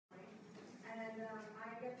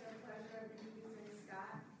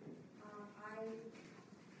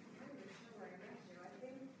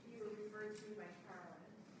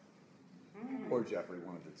or Jeffrey,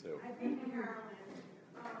 one of the two. I think Carolyn.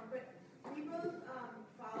 But we both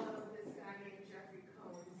follow this guy named Jeffrey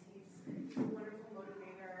Combs. He's a wonderful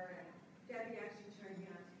motivator, and Debbie actually turned me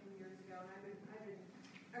on to him years ago, and I've been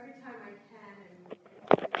every time I can, and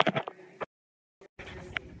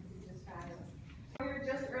he's just fabulous.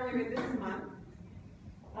 Just earlier this month,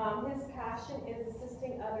 his passion is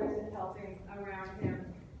assisting others and helping around him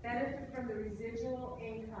benefit from the residual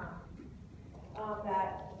income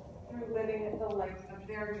that through living the life of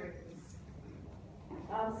their dreams.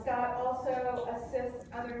 Scott also assists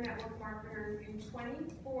other network marketers in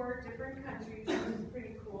 24 different countries, which is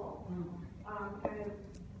pretty cool. Kind of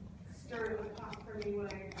stirred the pot for me when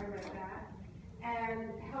I read that. And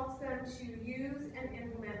helps them to use and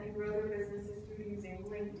implement and grow their businesses through using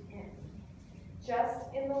LinkedIn.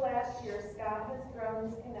 Just in the last year, Scott has grown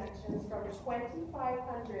his connections from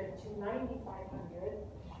 2,500 to 9,500,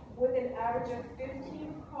 with an average of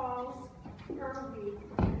 15 calls per week,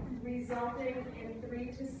 resulting in 3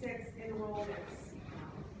 to 6 enrollments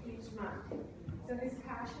each month. So his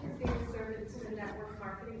passion is being served to the network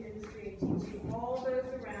marketing industry and teaching all those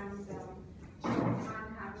around them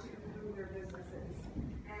on how to improve their businesses.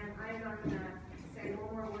 And I'm not going to say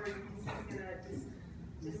one more word because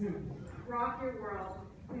he's going to just rock your world.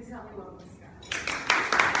 Please help me welcome Scott.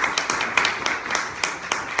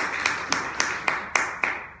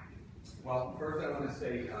 Well, first I want to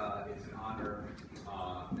say it's an honor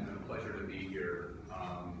and a pleasure to be here.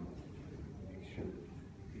 Make sure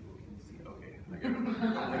people can see. Okay, like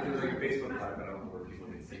there's like a Facebook Live, but I don't know where people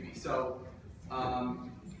can see me. So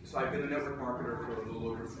I've been a network marketer for a little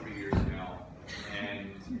over 3 years now,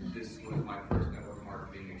 and this was my first network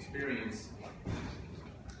marketing experience.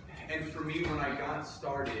 And for me, when I got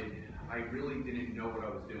started, I really didn't know what I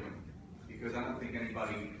was doing, because I don't think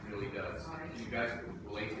anybody really does. You guys can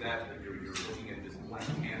relate to that you're looking at this blank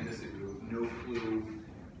canvas and you have no clue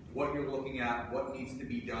what you're looking at, what needs to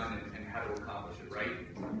be done, and how to accomplish it, right?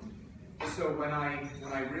 So when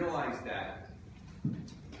I realized that,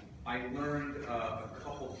 I learned a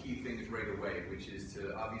couple key things right away, which is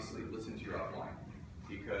to obviously listen to your upline,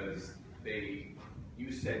 because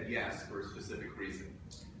you said yes for a specific reason.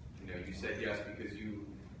 You know, you said yes because you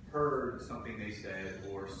heard something they said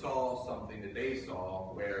or saw something that they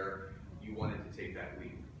saw where you wanted to take that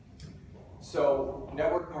lead. So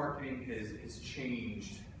network marketing has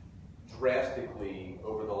changed drastically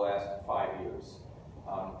over the last 5 years.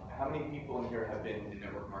 How many people in here have been in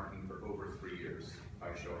network marketing for over 3 years?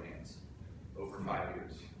 By show of hands. Over 5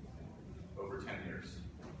 years. Over 10 years.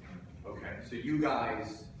 Okay, so you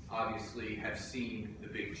guys obviously have seen the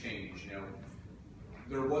big change. You know,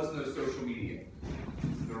 there was no social media.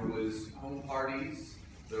 There was home parties,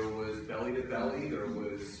 there was belly to belly, there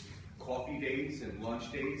was coffee dates and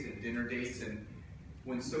lunch dates and dinner dates, and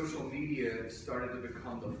when social media started to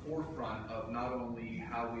become the forefront of not only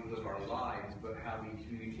how we live our lives, but how we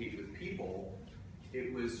communicate with people,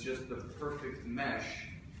 it was just the perfect mesh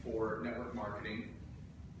for network marketing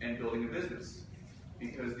and building a business.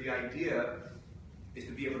 Because the idea is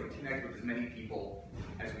to be able to connect with as many people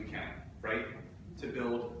as we can, right? To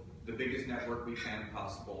build the biggest network we can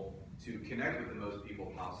possible, to connect with the most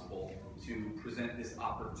people possible, to present this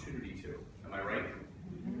opportunity to. Am I right?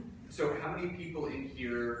 So how many people in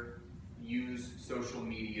here use social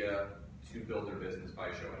media to build their business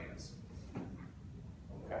by show of hands?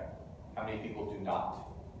 Okay. How many people do not?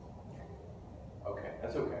 Okay,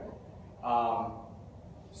 that's okay.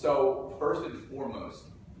 So first and foremost,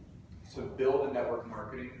 to build a network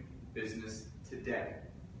marketing business today,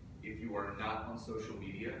 if you are not on social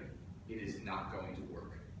media, it is not going to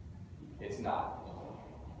work. It's not.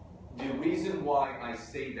 The reason why I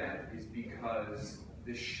say that is because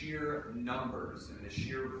the sheer numbers and the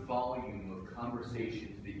sheer volume of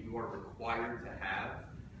conversations that you are required to have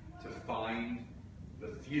to find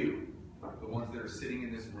the few, the ones that are sitting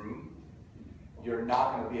in this room, you're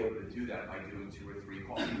not going to be able to do that by doing 2 or 3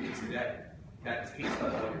 coffee dates a day. That takes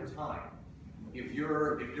up all your time. If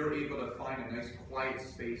you're able to find a nice quiet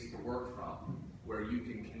space to work from, where you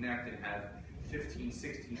can connect and have 15,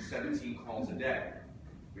 16, 17 calls a day,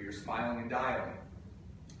 where you're smiling and dialing,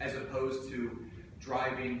 as opposed to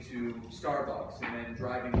driving to Starbucks and then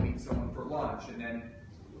driving to meet someone for lunch, and then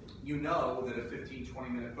you know that a 15,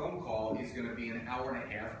 20-minute phone call is going to be an hour and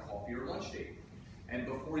a half coffee or lunch date. And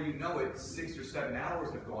before you know it, 6 or 7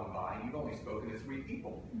 hours have gone by and you've only spoken to 3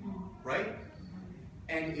 people, right?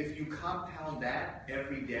 And if you compound that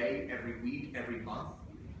every day, every week, every month,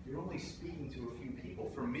 you're only speaking to a few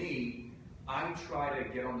people. For me, I try to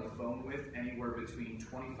get on the phone with anywhere between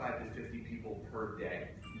 25 to 50 people per day.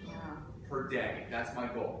 Yeah. Per day, that's my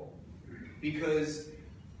goal. Because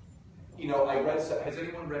you know, I read, has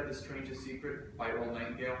anyone read The Strangest Secret by Earl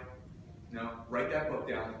Nightingale? No? Write that book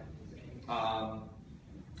down. Can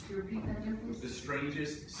you repeat that again, please? The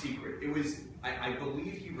Strangest Secret. It was, I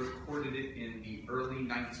believe he recorded it in the early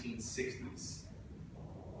 1960s.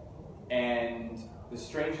 And The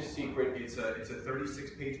Strangest Secret, it's a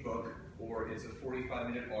 36-page book, or it's a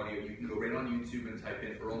 45-minute audio. You can go right on YouTube and type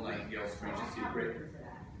in Earl Nightingale Strangest Secret.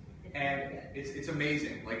 And it's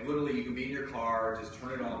amazing. Like literally you can be in your car, just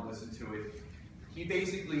turn it on, listen to it. He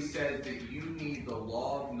basically says that you need the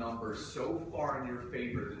law of numbers so far in your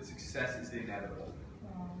favor that success is inevitable.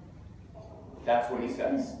 That's what he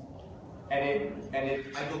says. And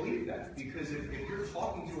I believe that, because if you're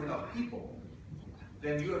talking to enough people,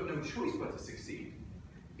 then you have no choice but to succeed.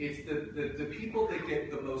 It's the people that get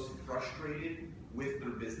the most frustrated with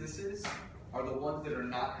their businesses are the ones that are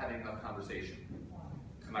not having enough conversation.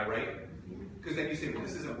 Am I right? Because then you say, well,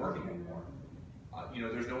 this isn't working anymore. You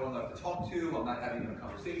know, there's no one left to talk to, I'm not having a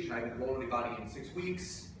conversation, I haven't enrolled anybody in 6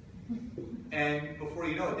 weeks. And before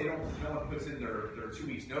you know it, no one puts in their 2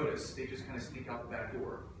 weeks notice, they just kind of sneak out the back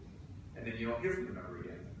door. And then you don't hear from them ever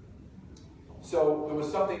again. So there was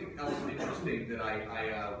something else interesting that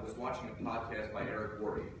I was watching a podcast by Eric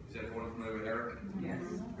Worre. Is everyone familiar with Eric? Yes.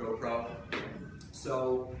 GoPro.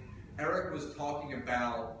 So Eric was talking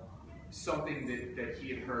about something that he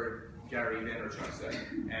had heard Gary Vaynerchuk say,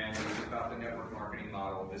 and it was about the network marketing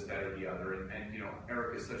model, this, that, or the other. And you know,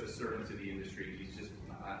 Eric is such a servant to the industry. He's just,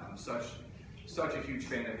 I'm such a huge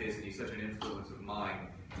fan of his, and he's such an influence of mine.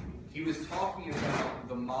 He was talking about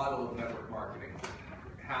the model of network marketing,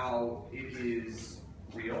 how it is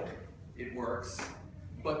real, it works,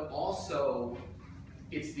 but also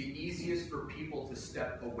it's the easiest for people to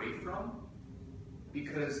step away from,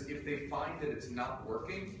 because if they find that it's not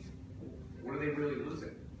working, what are they really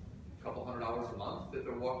losing? A couple $100 a month that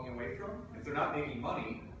they're walking away from? If they're not making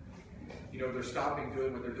money, you know, they're stopping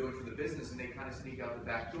doing what they're doing for the business and they kind of sneak out the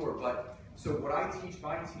back door. But so what I teach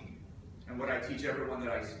my team and what I teach everyone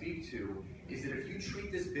that I speak to is that if you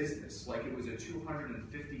treat this business like it was a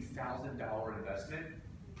 $250,000 investment,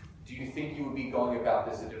 do you think you would be going about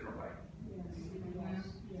this a different way? Yes.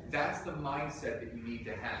 That's the mindset that you need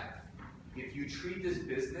to have. If you treat this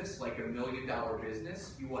business like $1 million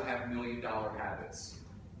business, you will have $1 million habits.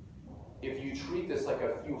 If you treat this like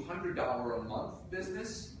a few $100 a month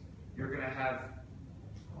business, you're going to have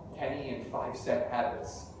penny and 5-cent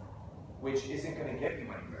habits, which isn't going to get you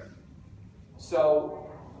anywhere. So,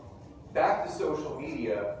 back to social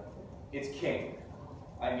media, it's king.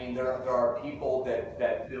 I mean, there are people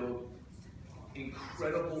that build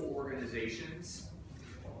incredible organizations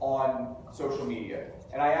on social media.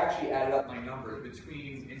 And I actually added up my numbers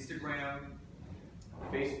between Instagram,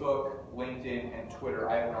 Facebook, LinkedIn, and Twitter.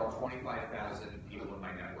 I have around 25,000 people in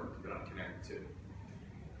my network that I'm connected to.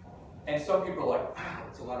 And some people are like, wow,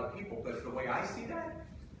 that's a lot of people. But the way I see that,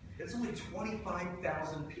 it's only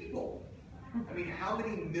 25,000 people. I mean, how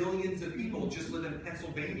many millions of people just live in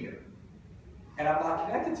Pennsylvania? And I'm not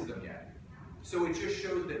connected to them yet. So it just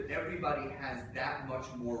shows that everybody has that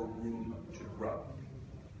much more room to grow.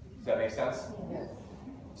 Does that make sense? Yes.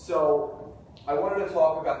 So I wanted to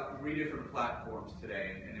talk about 3 different platforms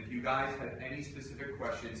today. And if you guys have any specific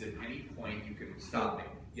questions at any point, you can stop me.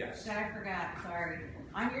 Yes? That I forgot, sorry.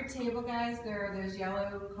 On your table, guys, there are those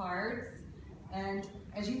yellow cards. And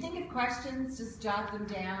as you think of questions, just jot them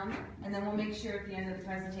down, and then we'll make sure at the end of the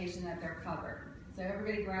presentation that they're covered. So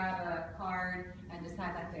everybody grab a card and just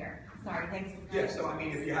have that there. Sorry, thanks for Yeah, so I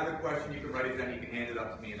mean, if you have a question, you can write it down, you can hand it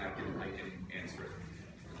up to me, and I can answer it.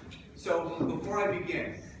 So before I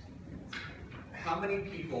begin, how many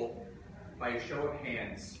people, by a show of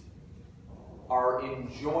hands, are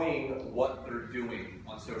enjoying what they're doing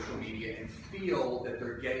on social media and feel that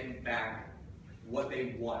they're getting back what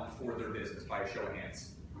they want for their business? By a show of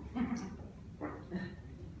hands.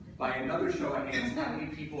 By another show of hands, how many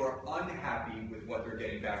people are unhappy with what they're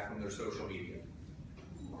getting back from their social media?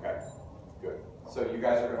 Okay, good. So you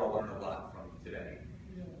guys are going to learn a lot from today.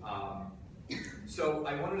 So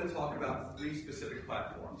I wanted to talk about 3 specific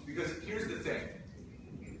platforms, because here's the thing.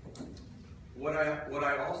 What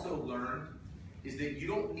I also learned is that you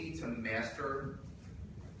don't need to master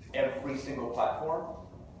every single platform.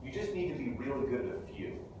 You just need to be really good at a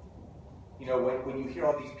few. You know, when you hear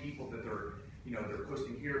all these people that they're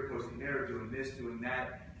posting here, posting there, doing this, doing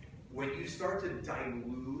that, when you start to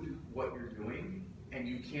dilute what you're doing and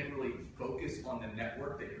you can't really focus on the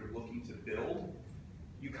network that you're looking to build,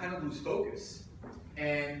 you kind of lose focus.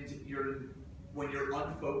 And when you're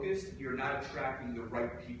unfocused, you're not attracting the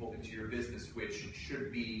right people into your business, which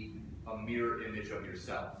should be a mirror image of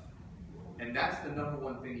yourself. And that's the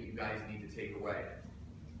 #1 thing that you guys need to take away.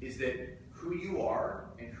 is that who you are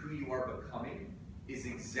and who you are becoming is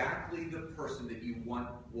exactly the person that you want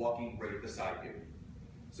walking right beside you.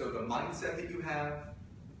 So the mindset that you have,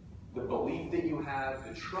 the belief that you have,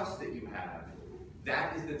 the trust that you have,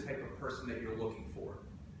 that is the type of person that you're looking for.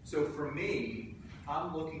 So for me,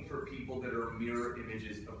 I'm looking for people that are mirror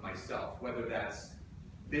images of myself, whether that's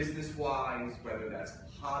business-wise, whether that's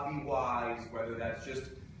hobby-wise, whether that's just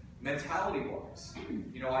mentality-wise.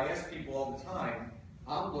 You know, I ask people all the time,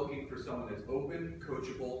 I'm looking for someone that's open,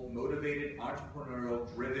 coachable, motivated, entrepreneurial,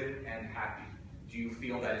 driven, and happy. Do you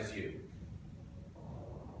feel that is you?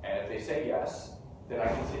 And if they say yes, then I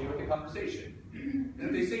continue with the conversation. And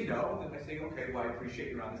if they say no, then I say, okay, well, I appreciate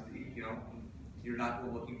your honesty. You know, you're not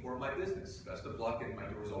what we're looking for in my business. Best of luck, and my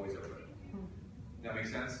door is always open. That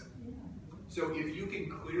makes sense? So if you can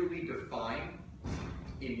clearly define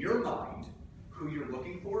in your mind who you're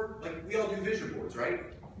looking for, like we all do vision boards, right?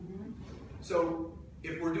 So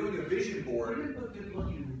if we're doing a vision board,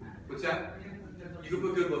 what's that? You can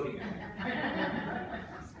put good looking.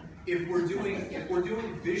 If we're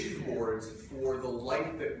doing vision boards for the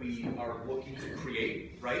life that we are looking to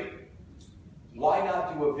create, right? Why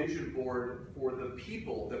not do a vision board for the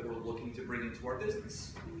people that we're looking to bring into our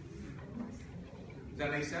business? Does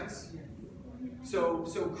that make sense? So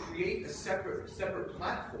create a separate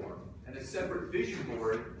platform and a separate vision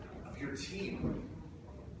board of your team,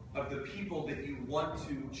 of the people that you want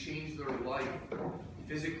to change their life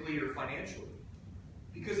physically or financially.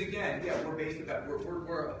 Because again, yeah,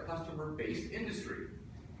 we're a customer-based industry.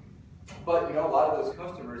 But you know, a lot of those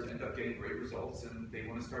customers end up getting great results and they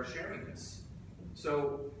want to start sharing this.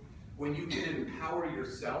 So when you can empower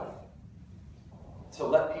yourself to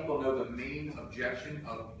let people know the main object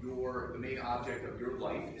of your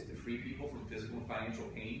life is to free people from physical and financial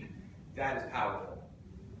pain, that is powerful.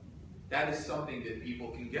 That is something that people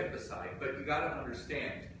can get beside. But you got to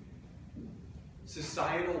understand,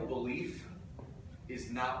 societal belief is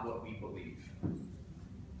not what we believe.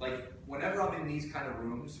 Like, whenever I'm in these kind of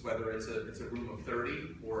rooms, whether it's a room of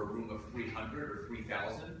 30 or a room of 300 or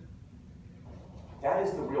 3,000, that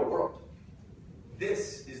is the real world.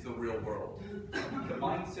 This is the real world. The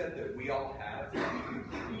mindset that we all have, that we can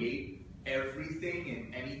create everything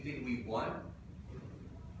and anything we want,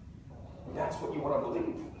 that's what you want to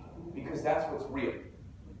believe. Because that's what's real.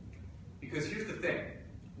 Because here's the thing.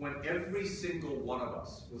 When every single one of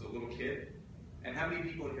us was a little kid, and how many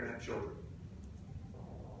people here have children?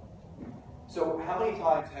 So how many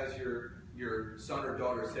times has your son or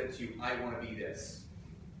daughter said to you, I want to be this?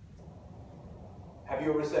 Have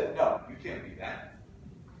you ever said, no, you can't be that?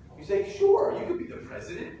 You say, sure, you could be the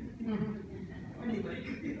president. Anybody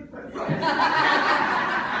could be the president. Right.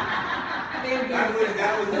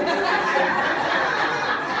 that was the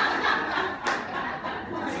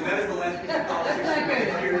So that is the last piece of politics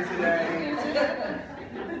here today.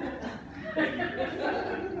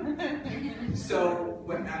 So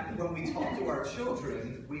when we talk to our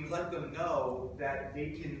children, we let them know that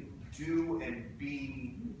they can do and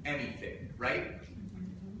be anything, right?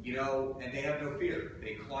 You know, and they have no fear.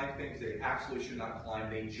 They climb things they absolutely should not climb.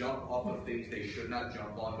 They jump off of things they should not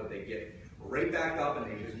jump on, but they get right back up and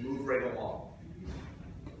they just move right along.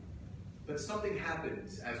 But something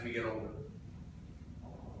happens as we get older.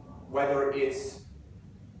 Whether it's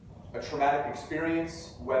a traumatic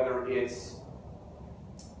experience, whether it's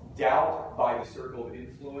doubt by the circle of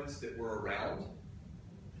influence that we're around,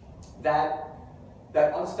 that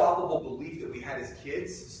unstoppable belief that we had as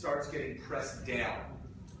kids starts getting pressed down.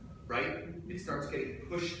 Right? It starts getting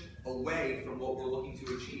pushed away from what we're looking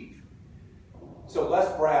to achieve. So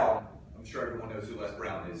Les Brown, I'm sure everyone knows who Les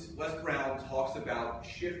Brown is. Les Brown talks about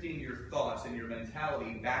shifting your thoughts and your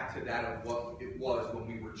mentality back to that of what it was when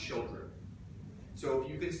we were children. So if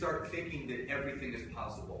you can start thinking that everything is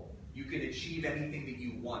possible, you can achieve anything that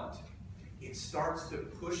you want, it starts to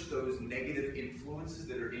push those negative influences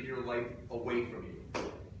that are in your life away from you.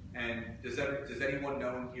 And does anyone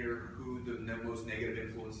know here who the most negative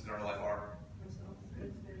influences in our life are?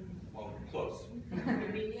 Well, close.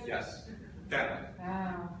 Yes. Family.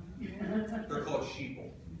 Wow. They're called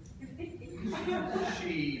sheeple.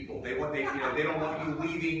 Sheeple. They don't want you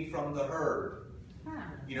leaving from the herd.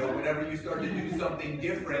 You know, whenever you start to do something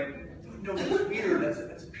different, no, that's weird.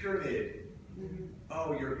 That's a pyramid.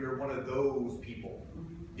 Oh, you're one of those people.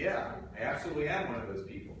 Yeah, I absolutely am one of those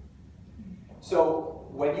people. So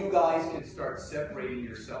when you guys can start separating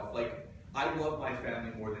yourself, like I love my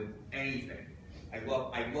family more than anything. I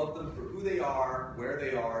love them for who they are, where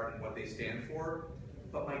they are, and what they stand for.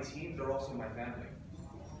 But my team, they're also my family.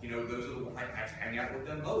 You know, those are I hang out with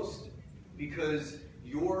them most. Because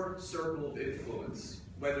your circle of influence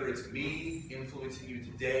whether it's me influencing you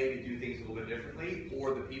today to do things a little bit differently,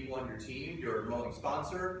 or the people on your team, your enrolling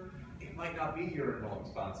sponsor, it might not be your enrolling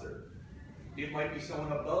sponsor. It might be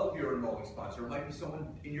someone above your enrolling sponsor. It might be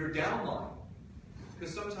someone in your downline.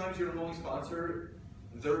 Because sometimes your enrolling sponsor,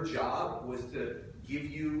 their job was to give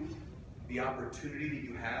you the opportunity that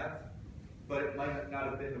you have, but it might not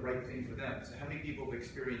have been the right thing for them. So how many people have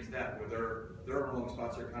experienced that, where their enrolling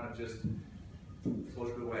sponsor kind of just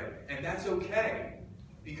floated away? And that's okay,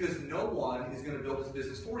 because no one is going to build this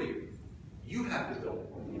business for you. You have to build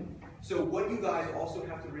it. So what you guys also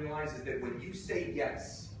have to realize is that when you say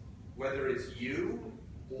yes, whether it's you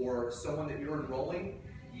or someone that you're enrolling,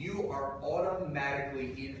 you are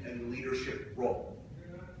automatically in a leadership role.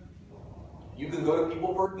 You can go to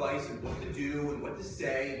people for advice and what to do and what to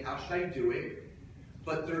say and how should I do it,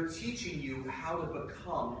 but they're teaching you how to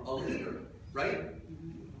become a leader, right?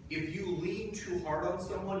 If you lean too hard on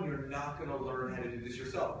someone, you're not going to learn how to do this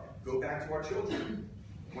yourself. Go back to our children.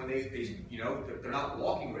 When they're not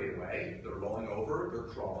walking right away, they're rolling over, they're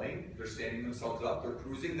crawling, they're standing themselves up, they're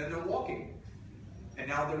cruising, then they're walking. And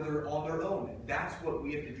now they're on their own. That's what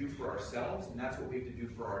we have to do for ourselves, and that's what we have to do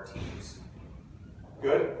for our teams.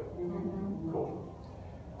 Good? Cool.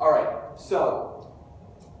 All right, so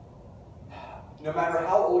no matter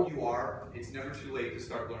how old you are, it's never too late to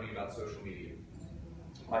start learning about social media.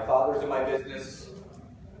 My father's in my business.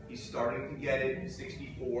 He's starting to get it. He's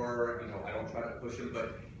 64. I don't try to push him,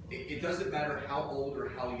 but it doesn't matter how old or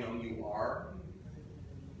how young you are.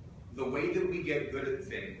 The way that we get good at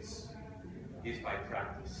things is by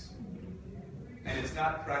practice. And it's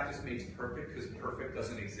not practice makes perfect, because perfect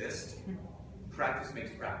doesn't exist. Practice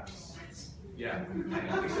makes practice. Yeah, I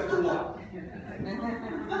know, except for one.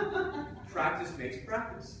 Practice makes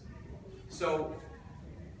practice. So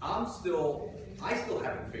I still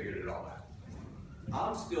haven't figured it all out.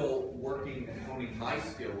 I'm still working and honing my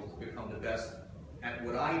skills to become the best at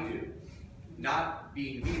what I do. Not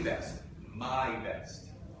being the best, my best.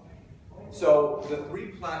 So the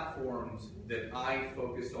 3 platforms that I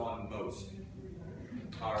focus on most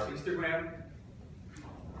are Instagram,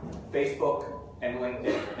 Facebook, and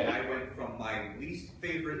LinkedIn. And I went from my least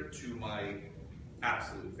favorite to my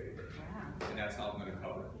absolute favorite. And that's how I'm going to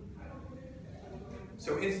cover it.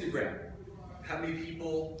 So Instagram. How many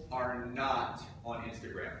people are not on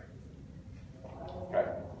Instagram? Okay.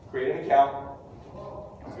 Create an account.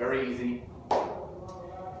 It's very easy.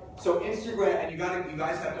 So Instagram, and you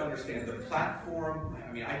guys have to understand the platform.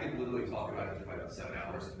 I mean, I could literally talk about it for about 7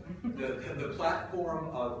 hours. The platform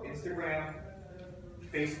of Instagram,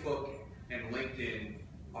 Facebook, and LinkedIn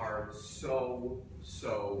are so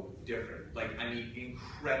different. Like, I mean,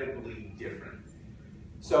 incredibly different.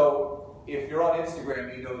 So if you're on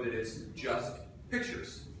Instagram, you know that it's just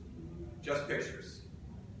pictures. Just pictures.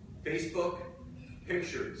 Facebook,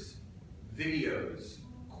 pictures, videos,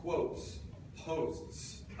 quotes,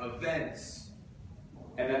 posts, events,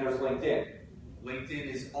 and then there's LinkedIn.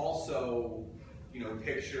 LinkedIn is also,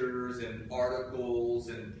 pictures and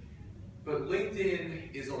articles, but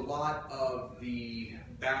LinkedIn is a lot of the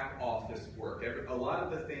back office work. A lot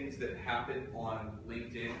of the things that happen on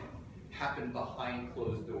LinkedIn happen behind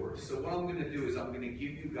closed doors. So what I'm going to do is I'm going to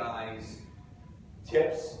give you guys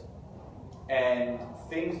tips and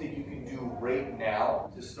things that you can do right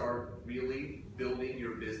now to start really building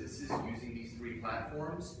your businesses using these 3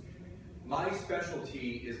 platforms. My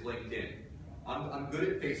specialty is LinkedIn. I'm good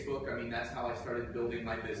at Facebook. I mean, that's how I started building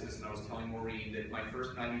my business, and I was telling Maureen that my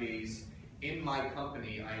first 90 days in my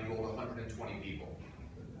company, I enrolled 120 people.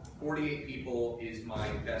 48 people is my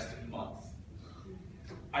best month.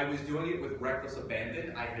 I was doing it with reckless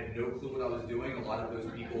abandon. I had no clue what I was doing. A lot of those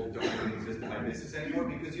people don't even exist in my business anymore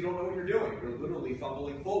because you don't know what you're doing. You're literally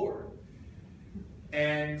fumbling forward.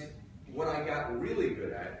 And what I got really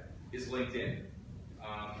good at is LinkedIn.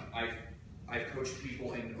 I've coached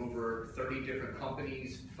people in over 30 different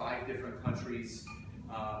companies, 5 different countries,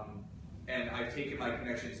 and I've taken my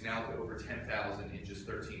connections now to over 10,000 in just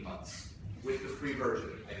 13 months with the free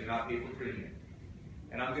version. I do not pay for premium.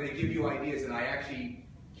 And I'm going to give you ideas, and I actually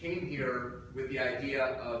came here with the idea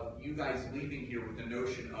of you guys leaving here with the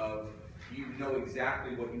notion of you know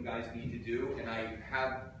exactly what you guys need to do, and I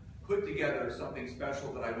have put together something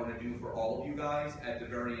special that I want to do for all of you guys at the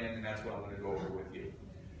very end, and that's what I'm going to go over with you.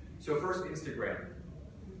 So first, Instagram.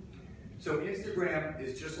 So Instagram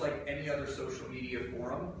is just like any other social media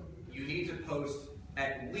forum. You need to post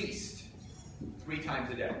at least 3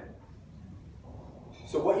 times a day.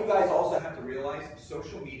 So what you guys also have to realize,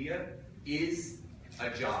 social media is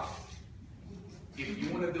a job. If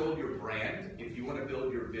you want to build your brand, if you want to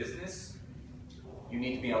build your business, you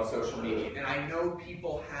need to be on social media. And I know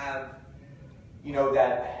people have you know,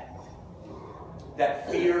 that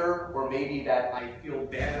fear, or maybe that I feel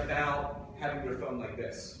bad about having your phone like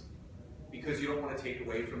this, because you don't want to take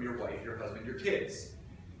away from your wife, your husband, your kids.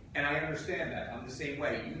 And I understand that. I'm the same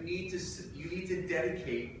way. You need to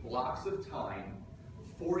dedicate blocks of time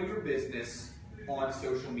for your business on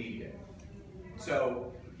social media.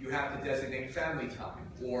 So you have to designate family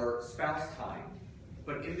time or spouse time.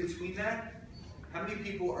 But in between that, how many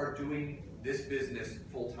people are doing this business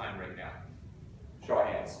full time right now? Show of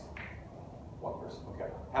hands. One person,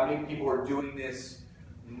 okay. How many people are doing this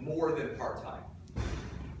more than part-time?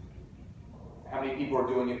 How many people are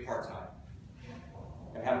doing it part-time?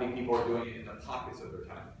 And how many people are doing it in the pockets of their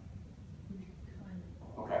time?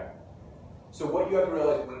 Okay. So what you have to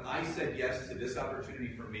realize, when I said yes to this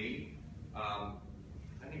opportunity for me, I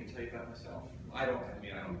didn't even tell you about myself. I don't.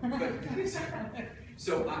 But,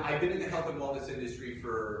 so I've been in the health and wellness industry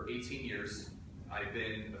for 18 years. I've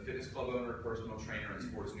been a fitness club owner, personal trainer, and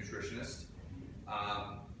sports nutritionist.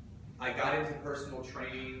 I got into personal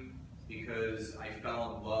training because I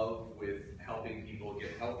fell in love with helping people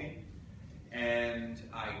get healthy. And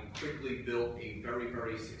I quickly built a very,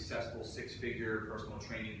 very successful 6-figure personal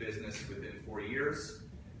training business within 4 years.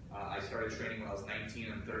 I started training when I was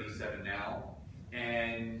 19, I'm 37 now.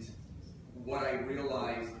 And what I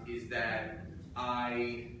realized is that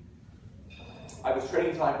I was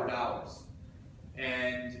trading time for dollars.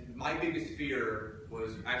 And my biggest fear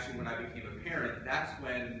was actually when I became a parent. That's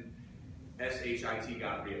when SHIT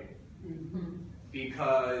got real.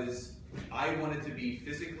 Because I wanted to be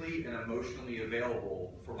physically and emotionally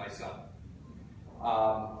available for my son.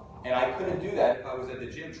 And I couldn't do that if I was at the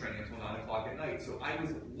gym training until 9 o'clock at night. So I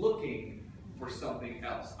was looking for something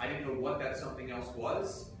else. I didn't know what that something else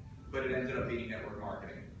was, but it ended up being network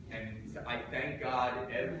marketing. And I thank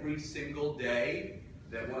God every single day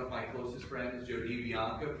that one of my closest friends, Jody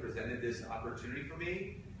Bianca, presented this opportunity for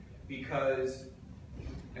me, because,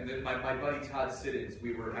 and then my buddy Todd Siddons,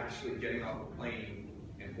 we were actually getting off a plane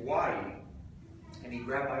in Hawaii, and he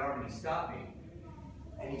grabbed my arm and he stopped me,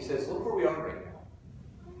 and he says, "Look where we are right now."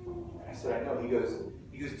 And I said, "I know." He goes,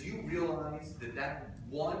 "Do you realize that that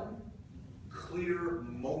one clear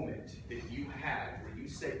moment that you had where you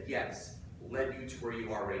said yes led you to where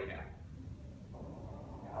you are right now?"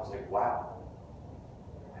 And I was like, wow.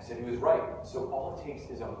 I said, he was right. So all it takes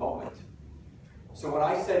is a moment. So when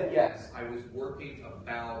I said yes, I was working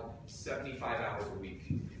about 75 hours a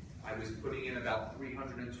week. I was putting in about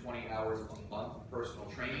 320 hours a month of personal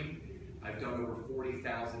training. I've done over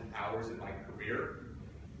 40,000 hours in my career.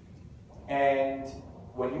 And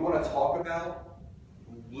when you want to talk about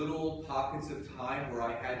little pockets of time where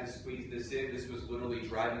I had to squeeze this in, this was literally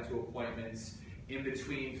driving to appointments, in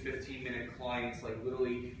between 15-minute clients, like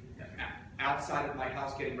literally outside of my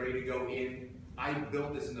house getting ready to go in. I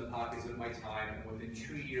built this in the pockets of my time, and within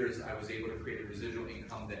 2 years I was able to create a residual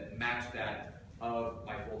income that matched that of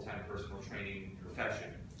my full-time personal training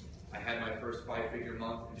profession. I had my first 5-figure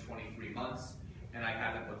month in 23 months, and I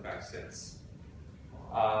haven't looked back since.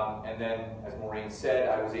 And then, as Maureen said,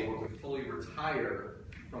 I was able to fully retire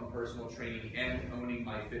from personal training and owning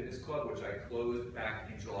my fitness club, which I closed back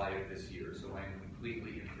in July of this year. So I'm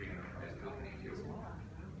completely a free enterprise company too.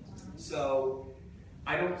 So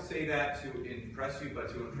I don't say that to impress you, but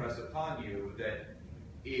to impress upon you that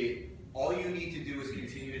all you need to do is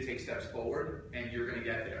continue to take steps forward, and you're going to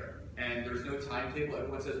get there. And there's no timetable.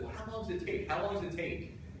 Everyone says, well, how long does it take? How long does it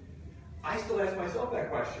take? I still ask myself that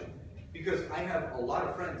question, because I have a lot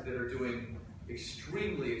of friends that are doing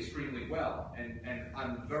extremely, extremely well. And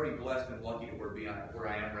I'm very blessed and lucky to where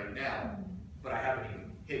I am right now, but I haven't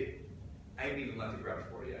even left the ground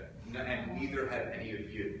floor yet. And neither have any of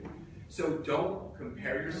you. So don't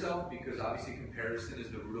compare yourself, because obviously comparison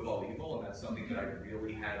is the root of all evil, and that's something that I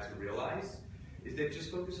really had to realize, is that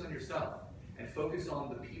just focus on yourself and focus on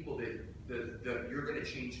the people that you're going to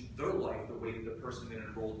change their life the way that the person that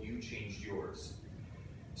enrolled you changed yours.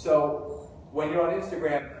 So when you're on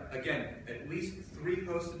Instagram, again, at least 3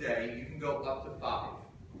 posts a day. You can go up to 5.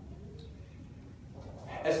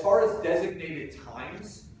 As far as designated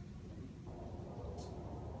times,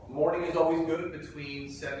 morning is always good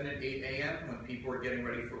between 7 and 8 a.m. when people are getting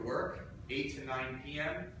ready for work. 8 to 9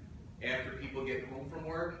 p.m. after people get home from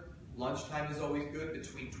work. Lunchtime is always good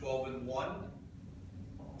between 12 and 1.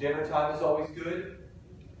 Dinner time is always good.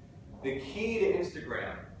 The key to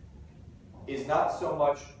Instagram is not so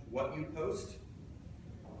much what you post,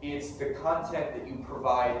 it's the content that you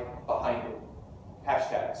provide behind it.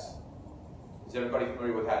 Hashtags. Is everybody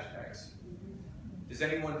familiar with hashtags? Does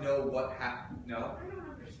anyone know what no? I don't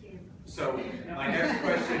understand. So my next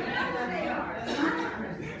question.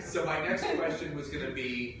 So my next question was going to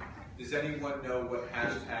be, Does anyone know what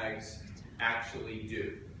hashtags actually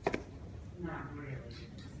do? Not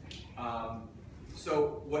really.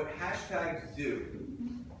 So what hashtags do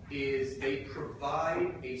is they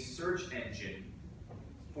provide a search engine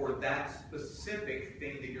for that specific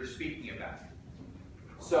thing that you're speaking about.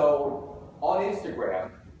 So on Instagram,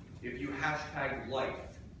 if you hashtag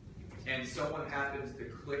life and someone happens to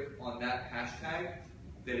click on that hashtag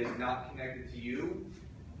that is not connected to you,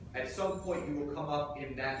 at some point you will come up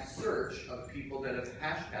in that search of people that have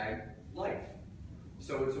hashtagged life.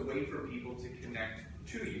 So it's a way for people to connect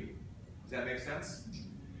to you. Does that make sense?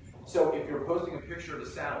 So if you're posting a picture of a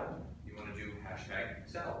salad, you want to do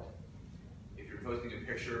hashtag salad. If you're posting a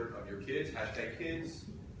picture of your kids, hashtag kids.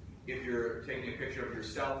 If you're taking a picture of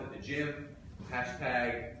yourself at the gym,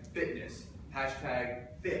 hashtag fitness, hashtag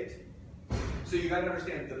fit. So you got to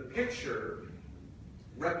understand the picture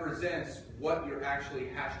represents what you're actually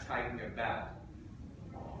hashtagging about.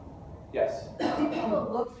 Yes? Do people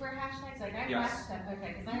look for hashtags? Like I Yes. hashtag,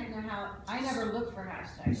 okay, because I didn't know how, I never look for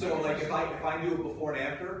hashtags. So like if I do it before and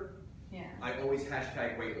after, Yeah. I always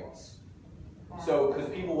hashtag weight loss. So, because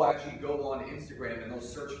people will actually go on Instagram and they'll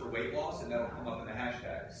search for weight loss and that'll come up in the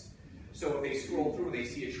hashtags. So if they scroll through and they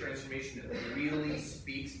see a transformation that really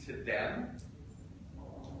speaks to them,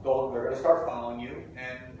 they're going to start following you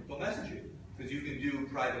and they'll message you. Because you can do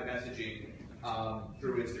private messaging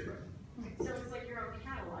through Instagram. So it's like your own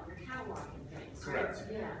catalog, you're cataloging things, right? Correct.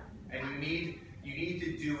 Yeah. And you need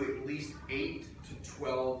to do at least 8 to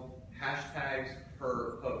 12 hashtags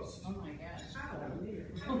per post. Oh my gosh.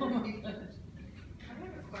 Oh, Oh my gosh. I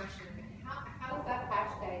have a question. How does that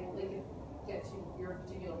hashtag link get to your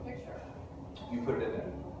particular picture? You put it in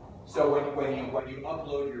there. So when you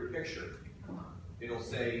upload your picture, it'll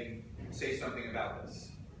say something about this.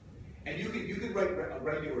 And you can write a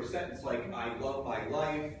regular sentence like I love my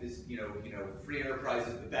life. This free enterprise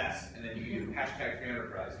is the best, and then you can do hashtag free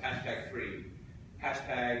enterprise, hashtag free,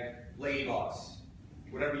 hashtag lady boss,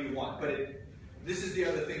 whatever you want. But this is the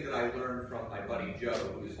other thing that I learned from my buddy Joe,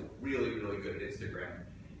 who's really good at Instagram,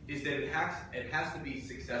 is that it has to be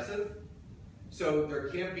successive. So there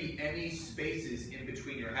can't be any spaces in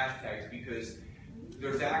between your hashtags because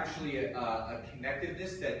there's actually a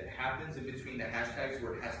connectiveness that happens in between the hashtags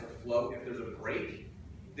where it has to flow. If there's a break,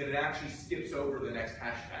 then it actually skips over the next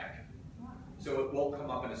hashtag. So it won't come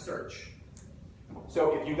up in a search.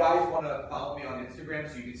 So if you guys want to follow me on Instagram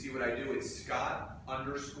so you can see what I do, it's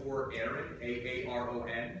Scott_Aaron,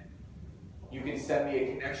 AARON. You can send me a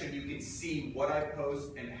connection. You can see what I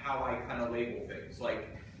post and how I kind of label things.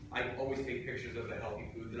 Like I always take pictures of the healthy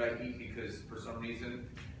food that I eat because for some reason,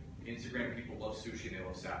 Instagram people love sushi and they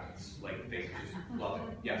love salads. Like they just love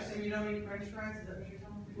it. Yes. So you don't eat French fries? Is that what you're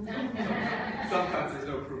telling me? Sometimes there's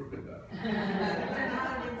no proof of that.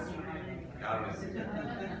 Not on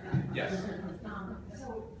Instagram. Yes.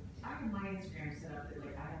 So I have my Instagram set up that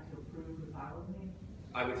like I have to approve who follows me.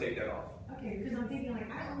 I would take that off. Okay, because I'm thinking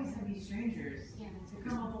like I always have these strangers to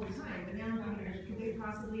come up all the time, but now I'm thinking could they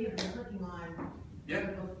possibly have been clicking on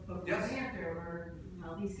before Yes. and after or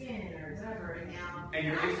healthy skin or whatever, and now And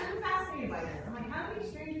your I'm fascinated by this. I'm like, how do these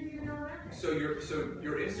strangers even know that? So your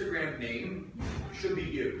Instagram name should be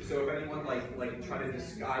you. So if anyone like try to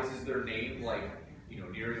disguises their name like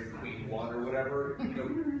near Queen One or whatever,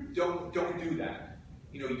 don't do that.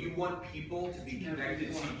 You want people to be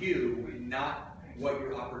connected to you, not what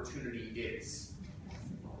your opportunity is.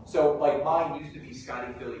 So like mine used to be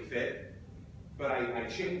Scotty Philly Fit, but I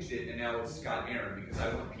changed it and now it's Scott Aaron because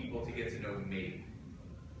I want people to get to know me.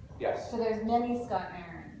 Yes. So there's many Scott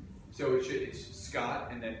Aarons. So it's Scott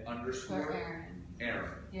and then underscore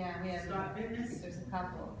Aaron. Yeah, we have. Scott Fitness? There's a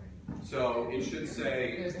couple. So it should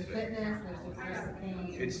say. There's a fitness, there's a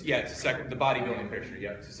recipe. It's a second. The bodybuilding picture.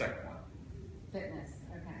 Yeah, it's the second one. Fitness,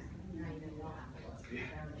 okay. Yeah.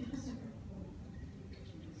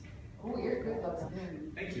 Oh, your food looks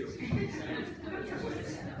good. Thank you.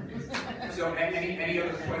 So any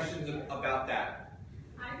other questions about that?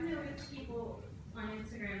 I've noticed people on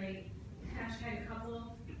Instagram, they hashtag a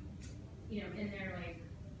couple, in their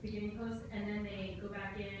beginning post, and then they go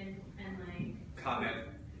back in and Comment.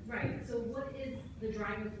 right. So what is the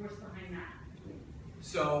driving force behind that?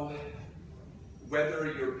 So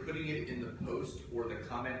whether you're putting it in the post or the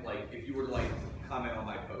comment, like if you were to comment on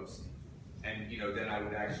my post, and then I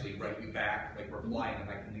would actually write you back, reply, and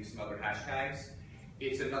I can leave some other hashtags.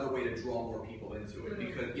 It's another way to draw more people into it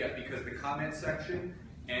because the comment section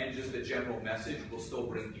and just the general message will still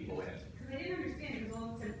bring people in. Because I didn't understand it, because all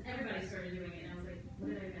of a sudden everybody started doing it, and I was like, what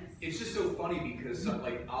did I miss? It's just so funny because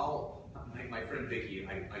my my friend Vicky,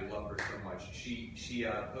 I love her so much. She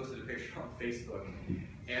posted a picture on Facebook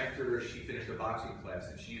after she finished a boxing class,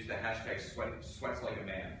 and she used the hashtag sweats like a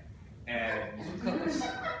man. And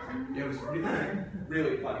it was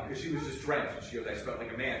really funny because she was just drenched. And she goes, I sweat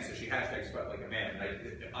like a man, so she hashtag sweat like a man.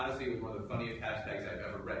 And honestly, it was one of the funniest hashtags I've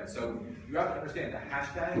ever read. So you have to understand the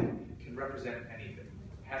hashtag can represent anything.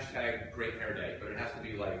 Hashtag great hair day, but it has to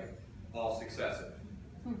be like all successive.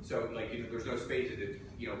 So like, there's no spaces.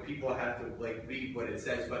 People have to like read what it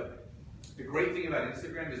says. But the great thing about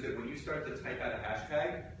Instagram is that when you start to type out a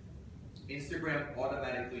hashtag, Instagram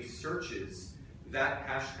automatically searches that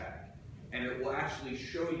hashtag. And it will actually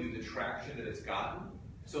show you the traction that it's gotten.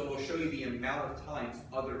 So it will show you the amount of times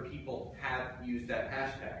other people have used that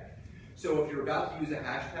hashtag. So if you're about to use a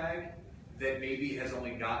hashtag that maybe has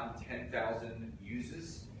only gotten 10,000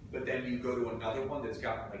 uses, but then you go to another one that's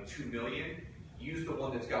gotten like 2 million, use the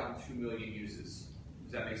one that's gotten 2 million uses.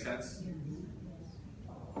 Does that make sense?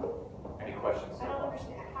 Any questions? I don't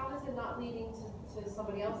understand, how is it not leading to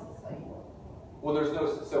somebody else's site? Well, there's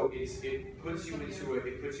no, so it puts you into a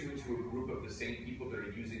group of the same people that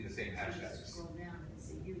are using the same hashtags. Scroll down and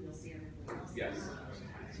see you, you'll see everybody else. Yes.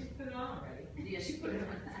 She's put it on already. Yeah, she put it on.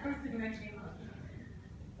 First thing that came up.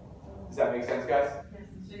 Does that make sense, guys?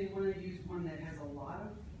 So you want to use one that has a lot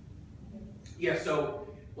of? Yeah, so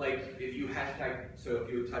like if you type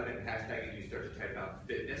in hashtag and you start to type out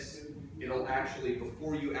fitness, it'll actually,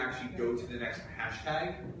 before you actually go to the next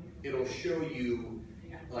hashtag, it'll show you,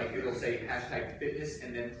 like it'll say hashtag fitness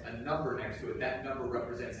and then a number next to it. That number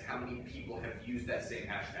represents how many people have used that same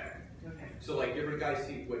hashtag. Okay. So like, you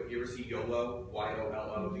ever see YOLO,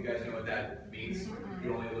 Y-O-L-O? Do you guys know what that means?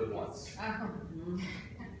 You only live once.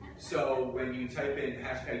 So when you type in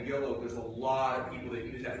hashtag YOLO, there's a lot of people that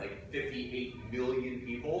use that, like 58 million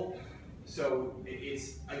people. So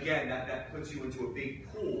it's, again, that puts you into a big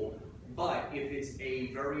pool, but if it's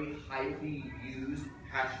a very highly used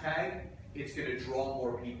hashtag, it's going to draw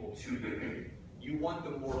more people to you. You want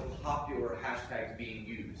the more popular hashtags being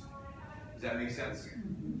used. Does that make sense?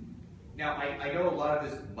 Now, I know a lot of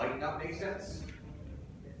this might not make sense,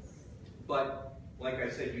 but like I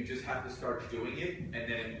said, you just have to start doing it, and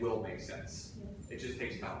then it will make sense. It just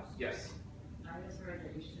takes time. Yes? I just heard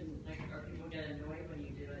that you shouldn't, like, or people get annoyed when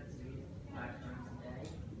you do it, so you 5 times a day.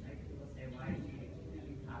 Like, people say, why do you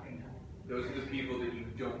keep popping up? Those are the people that you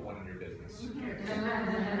don't want in your business.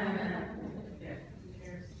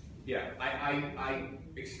 Yeah, I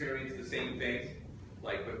experienced the same thing,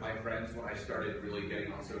 like with my friends when I started really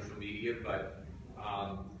getting on social media, but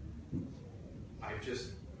I've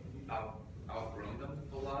just outgrown them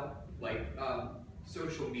a lot. Like,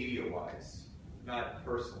 social media-wise, not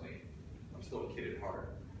personally. I'm still a kid at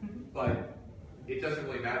heart. But it doesn't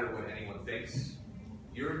really matter what anyone thinks.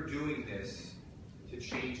 You're doing this to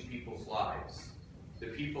change people's lives. The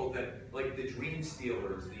people that, like the dream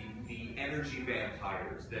stealers, the energy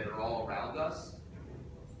vampires that are all around us,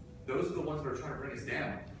 those are the ones that are trying to bring us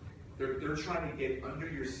down. They're trying to get under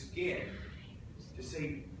your skin to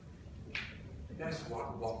say, why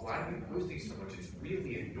are you posting so much? It's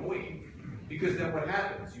really annoying. Because then what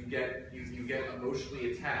happens? You get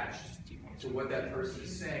emotionally attached to what that person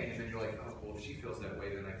is saying, and then you're like, oh, well, if she feels that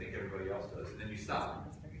way, then I think everybody else does. And then you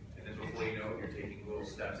stop. And then before you know it, you're taking little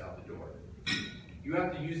steps out the door. You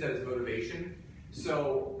have to use that as motivation.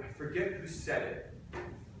 So I forget who said it.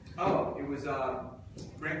 Oh, it was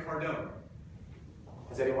Grant Cardone.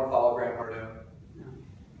 Does anyone follow Grant Cardone? No.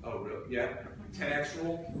 Oh, really? Yeah. 10X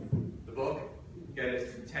rule, the book. Get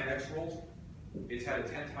it? 10X rule. It's had it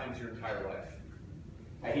 10 times your entire life.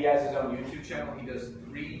 And he has his own YouTube channel. He does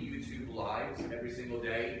 3 YouTube lives every single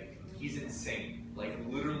day. He's insane, like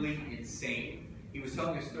literally insane. He was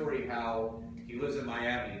telling a story how he lives in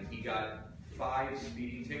Miami and he got 5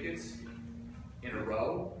 speeding tickets in a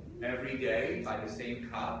row every day by the same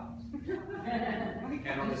cop.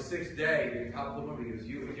 And on the 6th day, the cop pulled him over. He goes,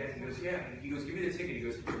 "You again?" He goes, "Yeah." He goes, "Give me the ticket." He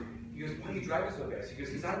goes, "Why are you driving so fast?" He goes,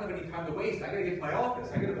 "Because I don't have any time to waste. I gotta get to my office.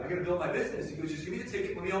 I gotta build my business." He goes, "Just give me the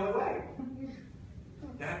ticket. Let me on my way."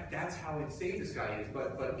 That's how insane this guy is.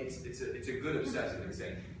 But it's a good obsessive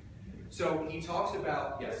insane. So he talks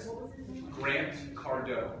about, yes, Grant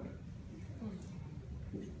Cardone.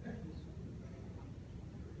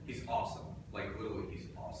 He's awesome. Like literally, he's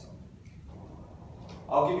awesome.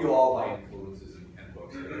 I'll give you all my influences and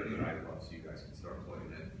books that I love, so you guys can start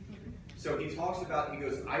plugging in. So he talks about, he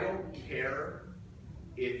goes, I don't care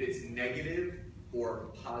if it's negative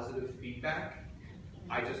or positive feedback.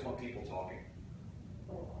 I just want people talking.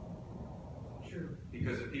 True.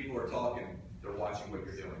 Because if people are talking, they're watching what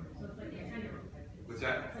you're doing. So it's like a 10-year-old. What's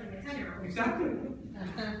that? It's like a 10-year-old. Exactly.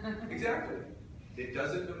 Exactly. It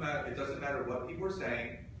doesn't matter what people are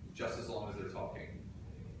saying, just as long as they're talking.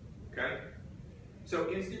 Okay? So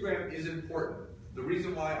Instagram is important. The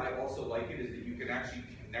reason why I also like it is that you can actually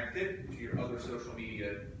connect it to your other social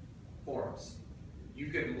media forums.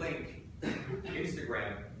 You can link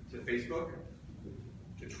Instagram to Facebook,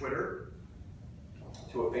 to Twitter,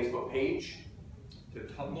 to a Facebook page, to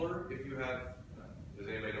Tumblr if you have, does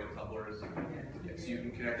anybody know what Tumblr is? Yeah, so you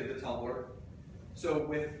can connect it to Tumblr. So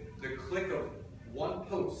with the click of one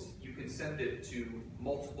post, you can send it to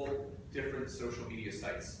multiple different social media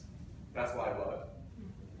sites. That's why I love it.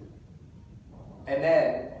 And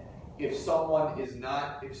then, if someone is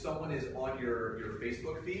on your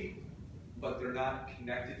Facebook feed, but they're not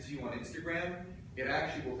connected to you on Instagram, it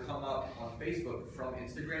actually will come up on Facebook from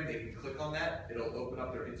Instagram. They can click on that, it'll open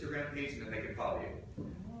up their Instagram page, and then they can follow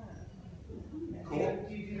you. Cool?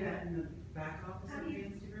 Do you do that in the back office of the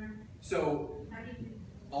Instagram? So,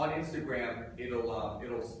 on Instagram, it'll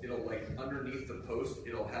like underneath the post,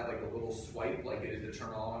 it'll have like a little swipe, like it is to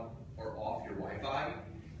turn on or off your Wi-Fi,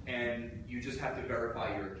 and you just have to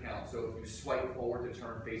verify your account. So if you swipe forward to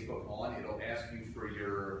turn Facebook on, it'll ask you for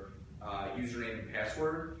your username and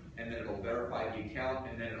password, and then it'll verify the account,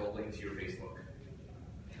 and then it'll link to your Facebook.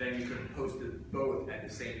 Then you can post it both at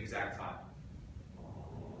the same exact time.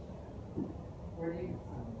 Where do you,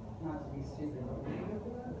 not to be stupid, but where do you go for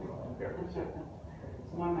that?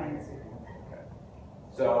 It's on my Instagram. Okay.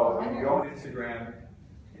 So if you go on Instagram,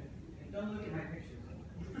 Don't look at my pictures.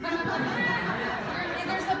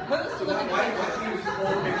 There's a post. so why don't you use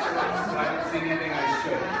full pictures? I haven't seen anything I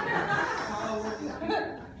should.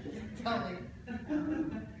 Tell me.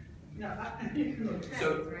 No, So,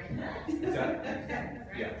 is that?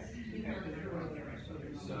 Yeah.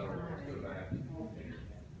 So, let's go back.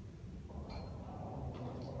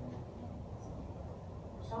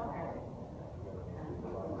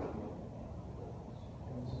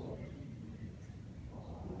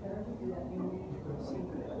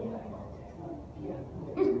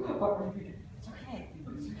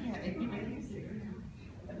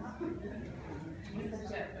 It's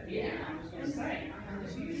okay. Yeah, I was gonna say.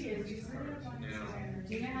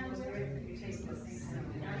 Do you know how to do it?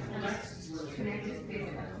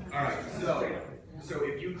 All right, so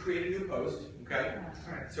if you create a new post, okay?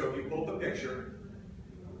 So if you pull up a picture,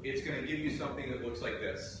 it's going to give you something that looks like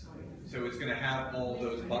this. So it's going to have all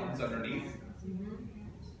those buttons underneath,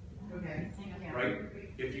 okay. right?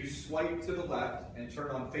 If you swipe to the left and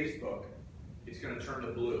turn on Facebook, it's going to turn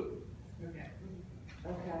to blue. Okay.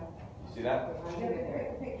 See that?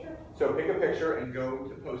 So pick a picture and go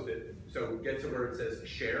to post it. So get to where it says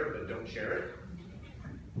share, but don't share it.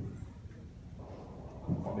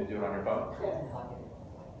 Want me to do it on your phone?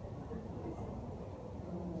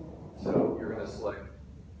 So you're going to select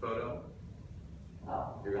photo.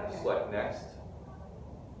 You're going to select next,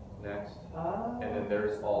 and then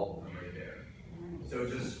there's all of them right there. So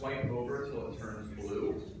just swipe over till it turns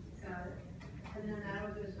blue. And then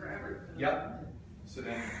that'll do forever. Yep. So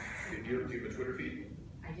then, if you do a Twitter feed,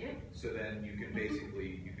 I do. so then you can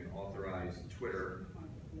basically, you can authorize Twitter,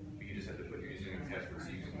 but you just have to put your username and password, so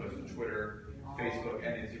you can post to Twitter, Facebook,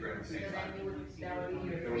 and Instagram at the So same then time. that would be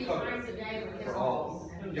It your will 3 cover times a day with For his all.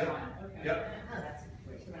 calls. Yep, yep. Oh, that's,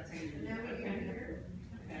 and then we can,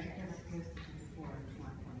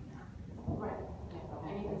 Right.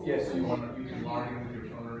 And you can- Yeah, so you can log in with your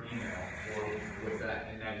phone or email, or with that,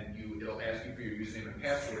 and then it'll ask you for your username and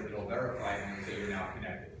password, it'll verify it, and it'll say you're now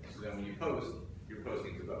connected. So then when you post, you're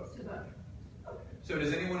posting to both. So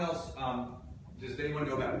does anyone else, does anyone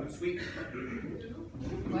know about Hootsuite?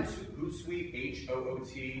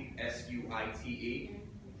 Hootsuite, Hootsuite,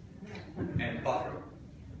 and Buffer.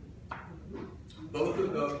 Both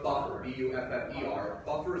of those, Buffer, B-U-F-F-E-R.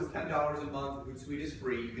 Buffer is $10 a month. Hootsuite is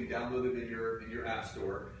free. You can download it in your app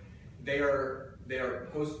store. They are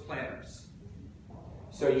post planners.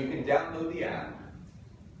 So you can download the app.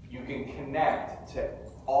 You can connect to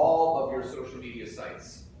all of your social media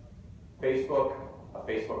sites: Facebook, a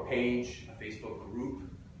Facebook page, a Facebook group,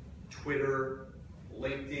 Twitter,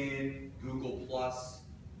 LinkedIn, Google+,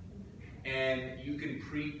 and you can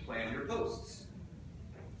pre-plan your posts.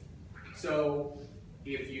 So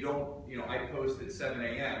if you don't, I post at 7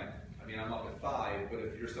 a.m., I mean, I'm up at 5, but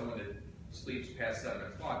if you're someone that sleeps past 7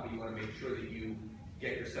 o'clock, but you want to make sure that you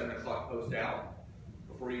get your 7 o'clock post out,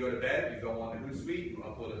 before you go to bed, you go on the Hootsuite, you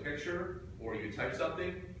upload a picture, or you type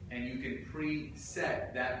something, and you can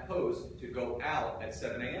preset that post to go out at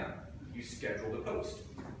 7 a.m. You schedule the post.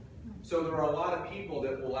 So there are a lot of people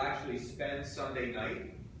that will actually spend Sunday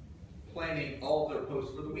night planning all of their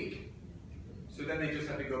posts for the week. So then they just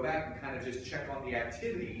have to go back and kind of just check on the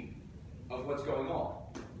activity of what's going on.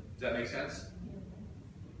 Does that make sense?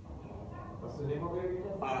 What's the name of it again?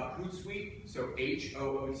 Hootsuite, so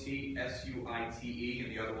Hootsuite,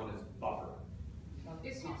 and the other one is Buffer.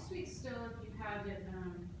 Is Hootsuite still, if you have it,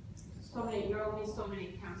 so many, you're only so many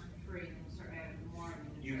accounts for free, and we'll start adding more.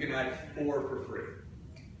 You can add 4 for free.